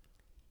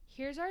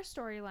 here's our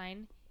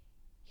storyline,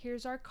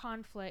 here's our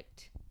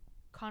conflict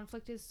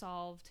is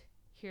solved,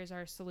 here's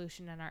our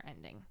solution and our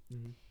ending.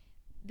 Mhm.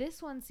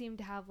 This one seemed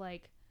to have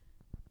like,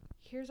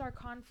 here's our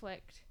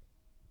conflict,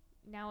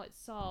 now it's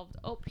solved,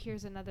 oh,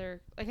 here's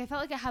another, like I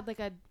felt like it had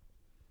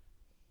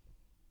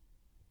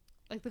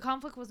like the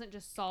conflict wasn't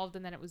just solved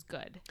and then it was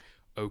good.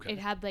 Okay. It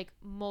had like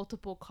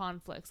multiple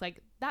conflicts.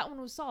 Like that one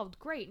was solved.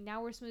 Great.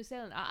 Now we're smooth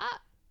sailing.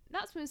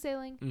 Not smooth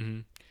sailing. Mm-hmm.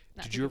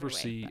 Not Did to you give ever it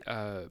away, see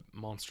but-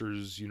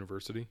 Monsters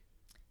University?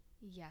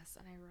 Yes,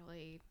 and I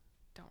really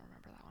don't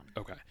remember that one.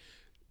 Okay.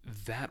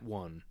 That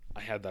one, I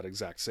had that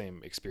exact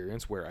same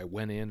experience where I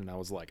went in and I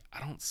was like, I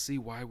don't see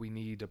why we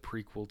need a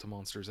prequel to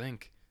Monsters,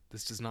 Inc.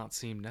 This does not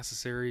seem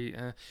necessary.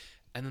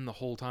 And then the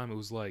whole time it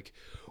was like,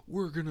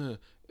 we're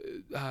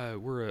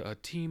a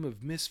team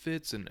of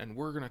misfits and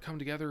we're going to come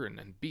together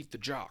and beat the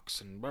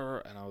jocks. And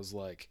I was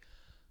like,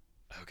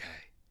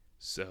 okay,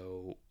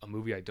 so a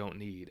movie I don't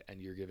need,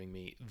 and you're giving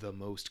me the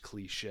most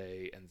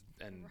cliche and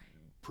Right.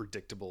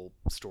 predictable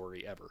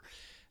story ever.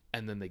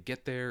 And then they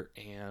get there,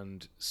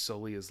 and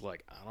Sully is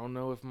like, I don't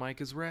know if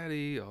Mike is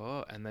ready.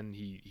 Oh, and then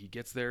he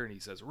gets there, and he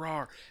says,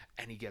 roar,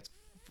 and he gets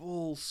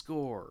full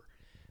score.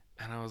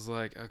 And I was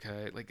like,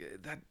 okay, like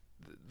that,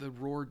 the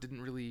roar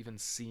didn't really even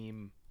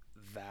seem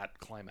that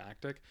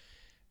climactic.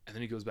 And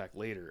then he goes back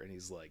later, and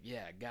he's like,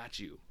 yeah, got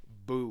you,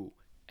 boo.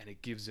 And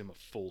it gives him a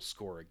full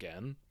score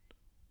again.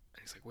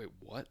 And he's like, wait,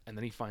 what? And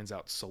then he finds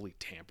out Sully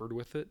tampered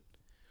with it,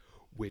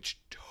 which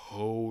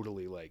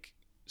totally, like,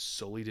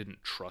 Sully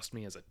didn't trust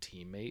me as a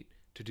teammate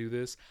to do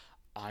this.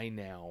 I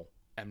now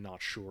am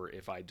not sure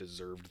if I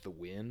deserved the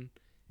win.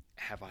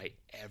 Have I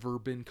ever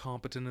been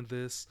competent at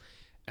this?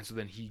 And so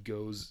then he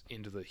goes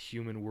into the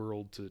human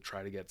world to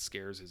try to get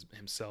Scares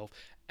himself,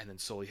 and then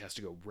Sully has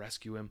to go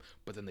rescue him,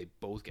 but then they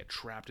both get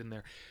trapped in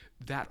there.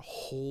 That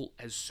whole,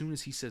 as soon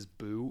as he says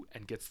boo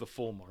and gets the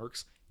full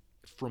marks,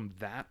 from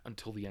that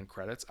until the end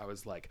credits, I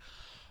was like,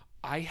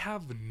 I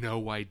have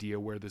no idea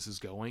where this is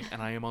going,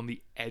 and I am on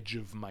the edge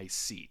of my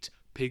seat.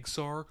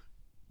 Pixar,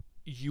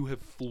 you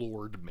have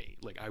floored me.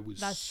 Like, I was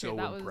so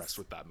impressed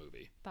with that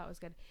movie. That was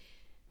good.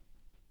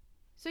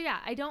 So yeah,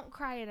 I don't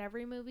cry at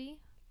every movie,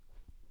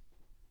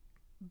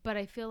 but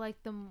I feel like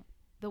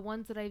the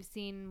ones that I've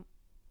seen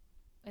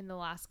in the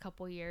last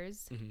couple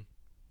years,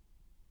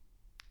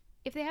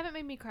 if they haven't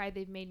made me cry,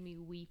 they've made me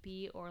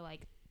weepy or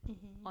like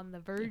on the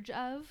verge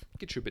of.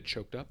 Get you a bit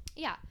choked up.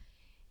 Yeah.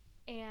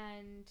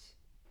 And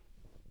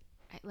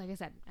like I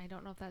said, I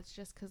don't know if that's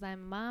just because I'm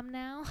a mom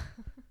now.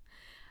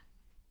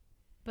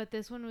 But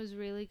this one was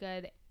really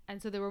good.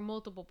 And so there were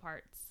multiple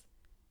parts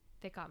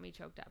that got me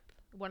choked up.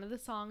 One of the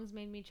songs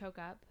made me choke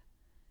up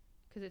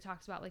because it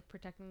talks about like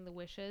protecting the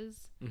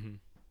wishes.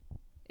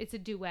 It's a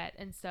duet.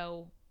 And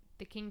so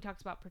the king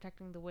talks about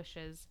protecting the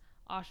wishes.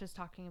 Asha's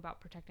talking about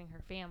protecting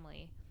her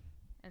family.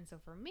 And so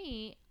for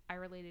me, I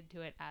related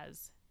to it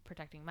as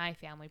protecting my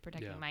family,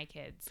 protecting my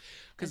kids.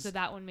 And so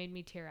that one made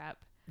me tear up.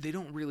 They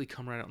don't really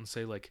come right out and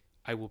say like,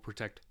 I will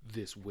protect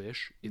this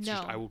wish. It's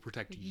just I will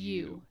protect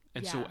you.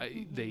 And so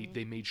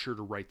they made sure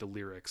to write the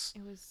lyrics.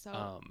 It was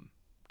so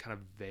kind of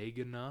vague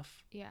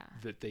enough. Yeah.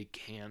 That they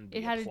can be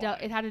it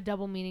had a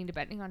double meaning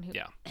depending on who.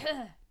 Yeah.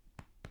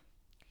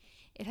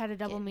 It had a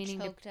double meaning.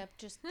 Choked up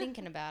just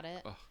thinking about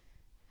it.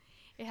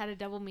 It had a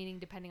double meaning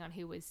depending on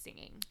who was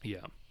singing.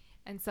 Yeah.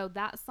 And so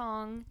that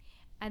song,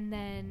 and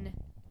then,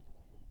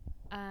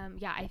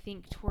 I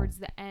think towards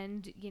the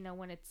end,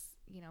 when it's,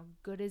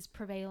 good is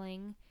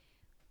prevailing,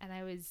 and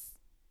I was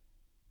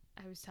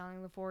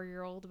telling the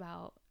 4-year-old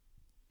about,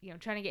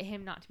 trying to get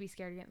him not to be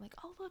scared again, like,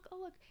 oh look,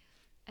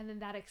 and then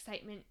that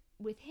excitement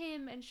with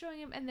him and showing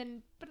him, and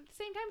then, but at the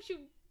same time, she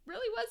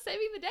really was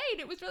saving the day, and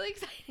it was really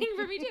exciting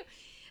for me too.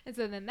 And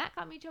so then that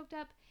got me choked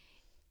up.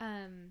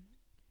 And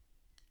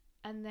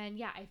then,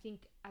 I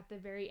think at the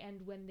very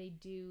end when they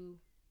do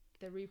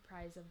the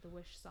reprise of the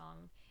Wish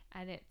song,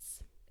 and it's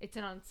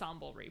an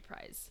ensemble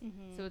reprise.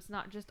 So it's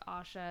not just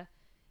Asha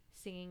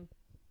singing,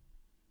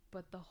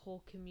 but the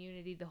whole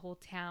community, the whole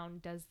town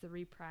does the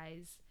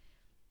reprise.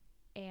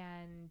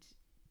 And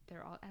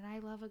and I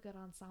love a good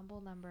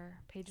ensemble number.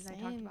 Paige and I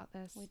talked about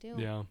this. We do.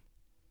 Yeah.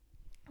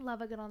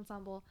 Love a good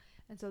ensemble.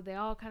 And so they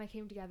all kind of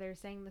came together,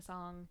 sang the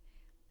song.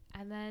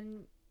 And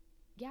then,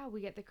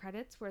 we get the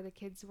credits where the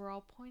kids were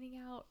all pointing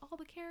out all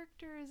the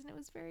characters, and it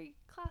was very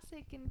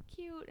classic and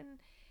cute.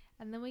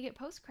 And then we get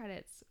post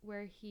credits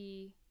where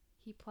he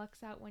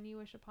plucks out When You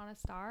Wish Upon a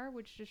Star,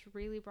 which just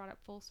really brought it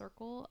full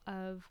circle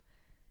of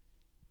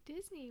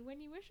Disney.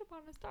 When you wish upon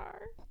a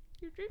star,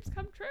 your dreams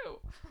come true.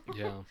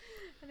 Yeah.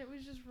 And it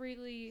was just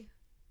really.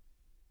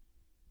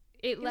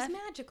 It was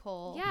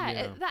magical. Yeah,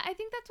 I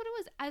think that's what it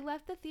was. I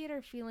left the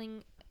theater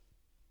feeling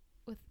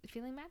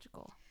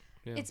magical.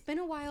 Yeah. It's been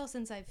a while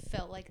since I've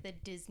felt like the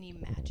Disney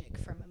magic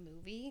from a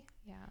movie.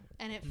 Yeah.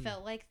 And it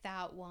felt like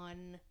that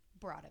one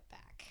brought it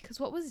back.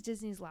 Because what was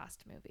Disney's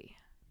last movie?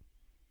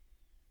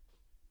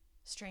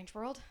 Strange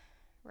World,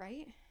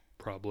 right?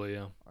 Probably,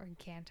 yeah. Or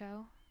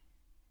Encanto?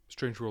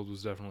 Strange World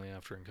was definitely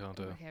after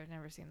Encanto. Okay, I've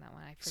never seen that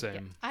one. I forget.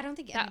 Same. I don't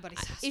think anybody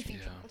saw Strange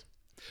World.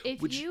 If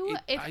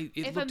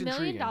 $1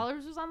 million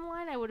was on the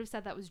line, I would have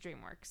said that was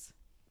DreamWorks.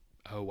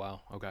 Oh,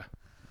 wow. Okay.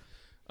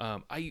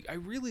 I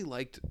really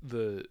liked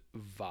the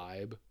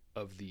vibe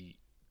of the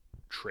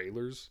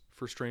trailers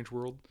for Strange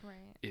World.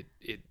 Right.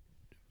 It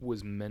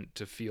was meant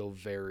to feel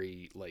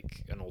very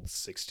like an old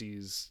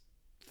 60s,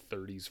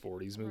 30s,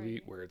 40s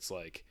movie where it's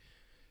like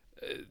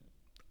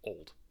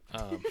old.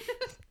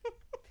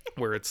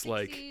 Where it's 60s,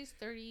 like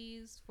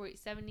 30s,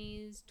 40s,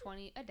 70s,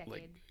 20, a decade.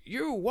 Like,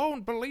 you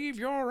won't believe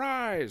your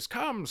eyes.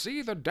 Come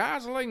see the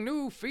dazzling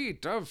new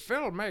feat of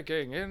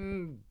filmmaking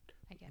in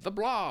The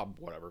Blob,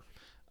 whatever.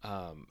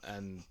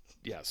 And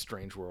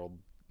Strange World.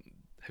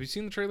 Have you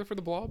seen the trailer for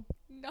The Blob?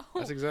 No.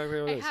 That's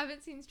exactly what it is. I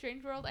haven't seen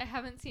Strange World. I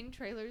haven't seen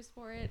trailers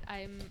for it.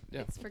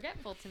 It's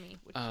forgetful to me.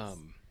 Which is,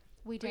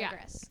 we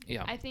digress.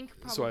 Yeah. I think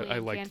probably so I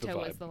liked the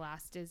Encanto vibe. was the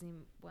last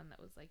Disney one that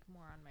was like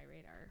more on my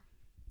radar.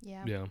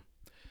 Yeah. Yeah.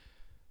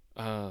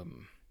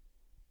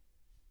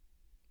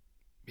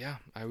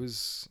 I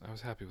was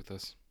happy with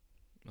this.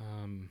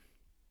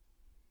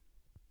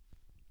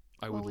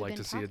 I would like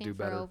to see it do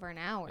better. For over an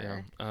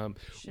hour. Yeah.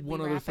 Should one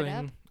we other wrap it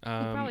up? thing.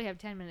 We probably have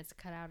 10 minutes to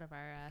cut out of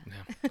our.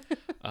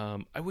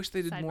 I wish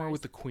they did more Sidebars.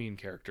 with the Queen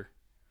character.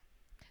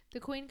 The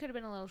Queen could have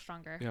been a little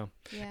stronger.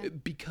 Yeah.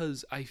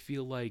 Because I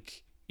feel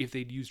like if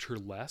they'd used her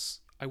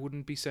less, I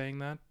wouldn't be saying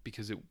that,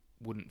 because it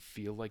wouldn't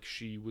feel like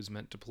she was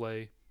meant to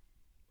play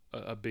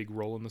a big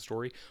role in the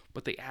story.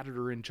 But they added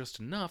her in just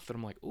enough that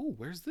I'm like, oh,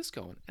 where's this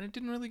going? And it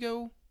didn't really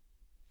go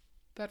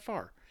that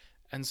far.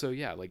 And so,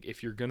 like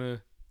if you're going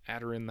to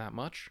add her in that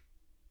much,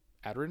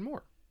 add her in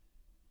more.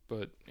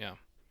 But, yeah.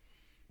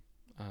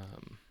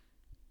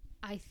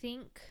 I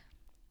think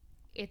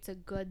it's a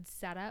good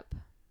setup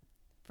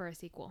for a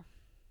sequel.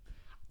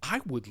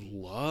 I would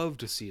love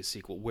to see a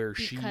sequel where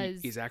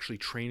Because- she is actually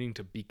training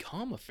to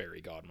become a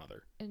fairy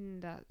godmother.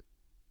 And okay,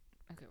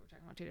 we're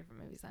talking about two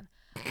different movies then.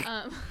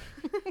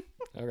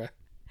 Okay.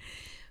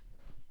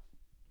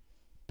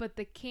 But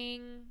the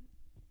king,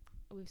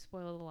 we've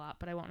spoiled a lot,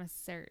 but I won't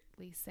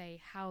necessarily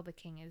say how the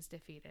king is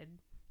defeated,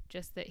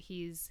 just that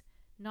he's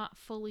not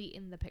fully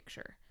in the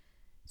picture.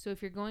 So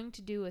if you're going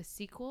to do a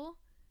sequel,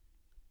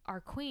 our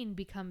queen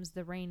becomes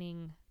the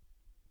reigning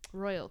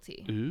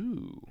royalty.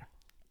 Ooh.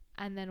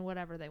 And then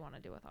whatever they want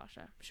to do with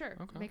Asha. Sure.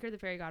 Okay. Make her the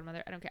fairy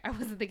godmother. I don't care. I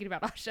wasn't thinking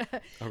about Asha.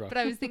 Okay. But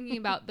I was thinking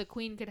about the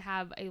queen could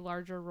have a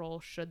larger role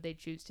should they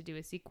choose to do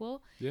a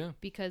sequel. Yeah.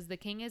 Because the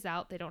king is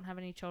out. They don't have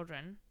any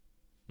children.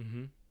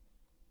 Mm-hmm.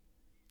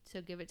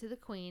 So give it to the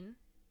queen.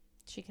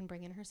 She can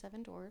bring in her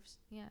 7 dwarves.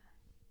 Yeah.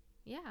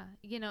 Yeah.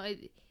 You know,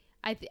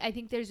 I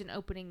think there's an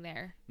opening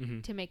there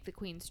Mm-hmm. to make the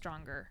queen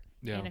stronger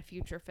Yeah. in a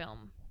future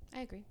film.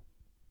 I agree.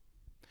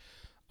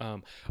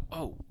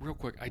 Oh, real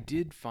quick, I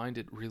did find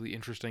it really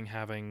interesting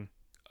having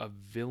a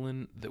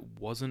villain that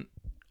wasn't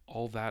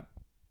all that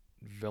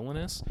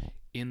villainous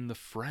in The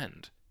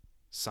Friend.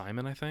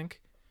 Simon, I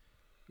think,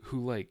 who,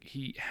 like,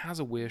 he has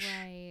a wish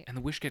Right. and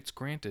the wish gets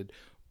granted,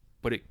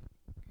 but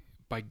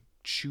by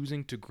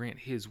choosing to grant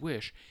his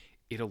wish,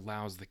 it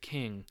allows the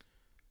king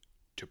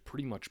to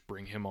pretty much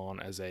bring him on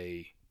as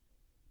a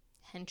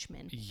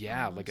Henchman.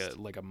 yeah, almost.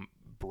 like a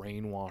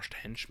brainwashed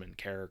henchman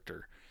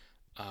character,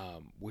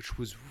 which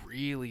was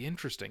really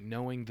interesting,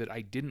 knowing that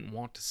I didn't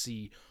want to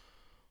see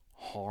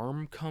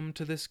harm come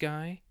to this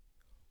guy,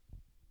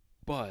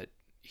 but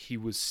he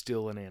was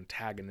still an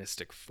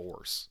antagonistic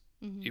force.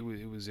 Mhm. It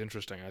was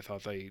interesting. I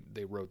thought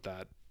they wrote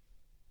that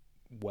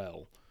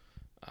well.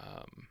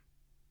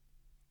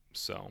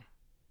 So,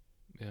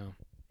 yeah.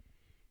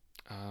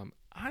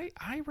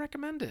 I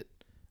recommend it.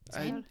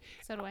 So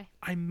do I.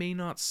 I may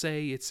not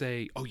say it's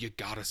you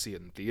gotta see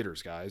it in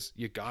theaters, guys.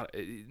 You got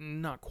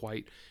not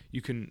quite.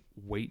 You can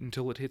wait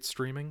until it hits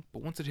streaming,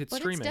 but once it hits But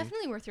streaming, it's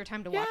definitely worth your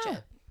time to watch Yeah.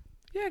 it.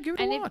 yeah, give it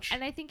And a watch.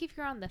 I think if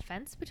you're on the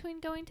fence between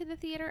going to the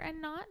theater and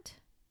not,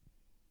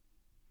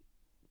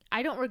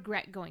 I don't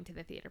regret going to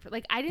the theater.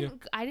 I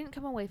didn't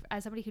come away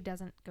as somebody who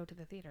doesn't go to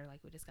the theater,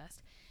 like we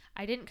discussed.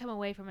 I didn't come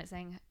away from it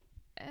saying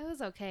it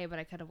was okay, but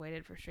I could have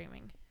waited for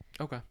streaming.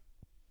 Okay.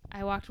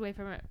 I walked away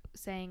from it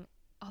saying,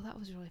 "Oh, that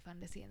was really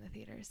fun to see in the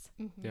theaters."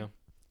 Mhm. Yeah.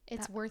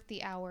 It's worth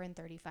the hour and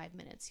 35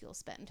 minutes you'll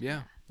spend.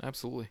 Yeah,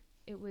 absolutely.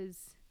 It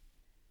was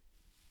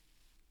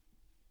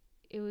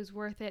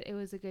worth it. It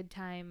was a good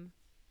time,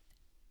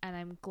 and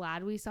I'm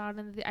glad we saw it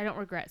in the. I don't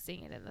regret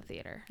seeing it in the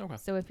theater. Okay.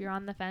 So if you're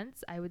on the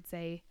fence, I would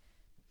say,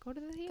 go to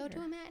the theater. Go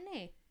to a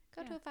matinee.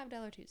 Go to Yeah. a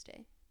 $5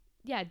 Tuesday.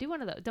 Yeah, do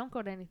one of those. Don't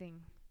go to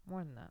anything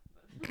more than that.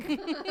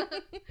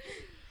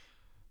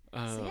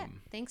 So yeah,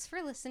 thanks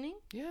for listening.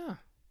 Yeah.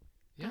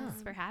 Yeah.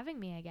 Thanks for having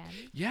me again.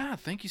 Yeah,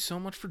 thank you so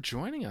much for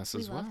joining us We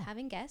as well. love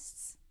having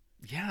guests.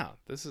 Yeah,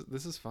 this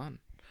is fun.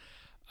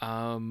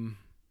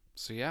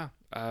 So yeah,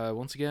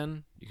 once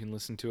again, you can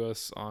listen to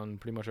us on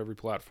pretty much every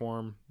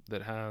platform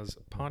that has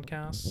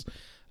podcasts.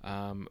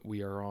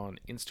 We are on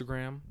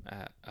Instagram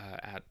at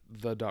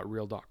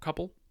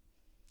the.real.couple.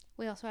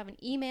 We also have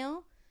an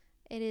email.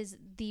 It is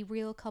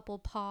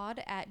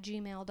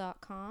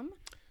therealcouplepod@gmail.com.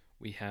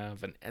 We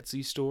have an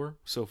Etsy store.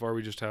 So far,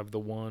 we just have the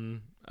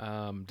one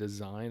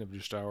design of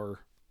just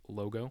our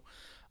logo.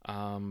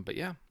 But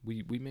yeah,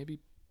 we may be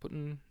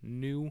putting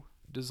new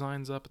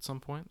designs up at some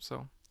point.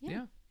 So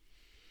yeah.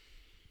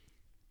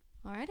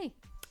 Alrighty.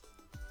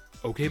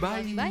 Okay,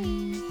 bye. Love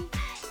you, bye.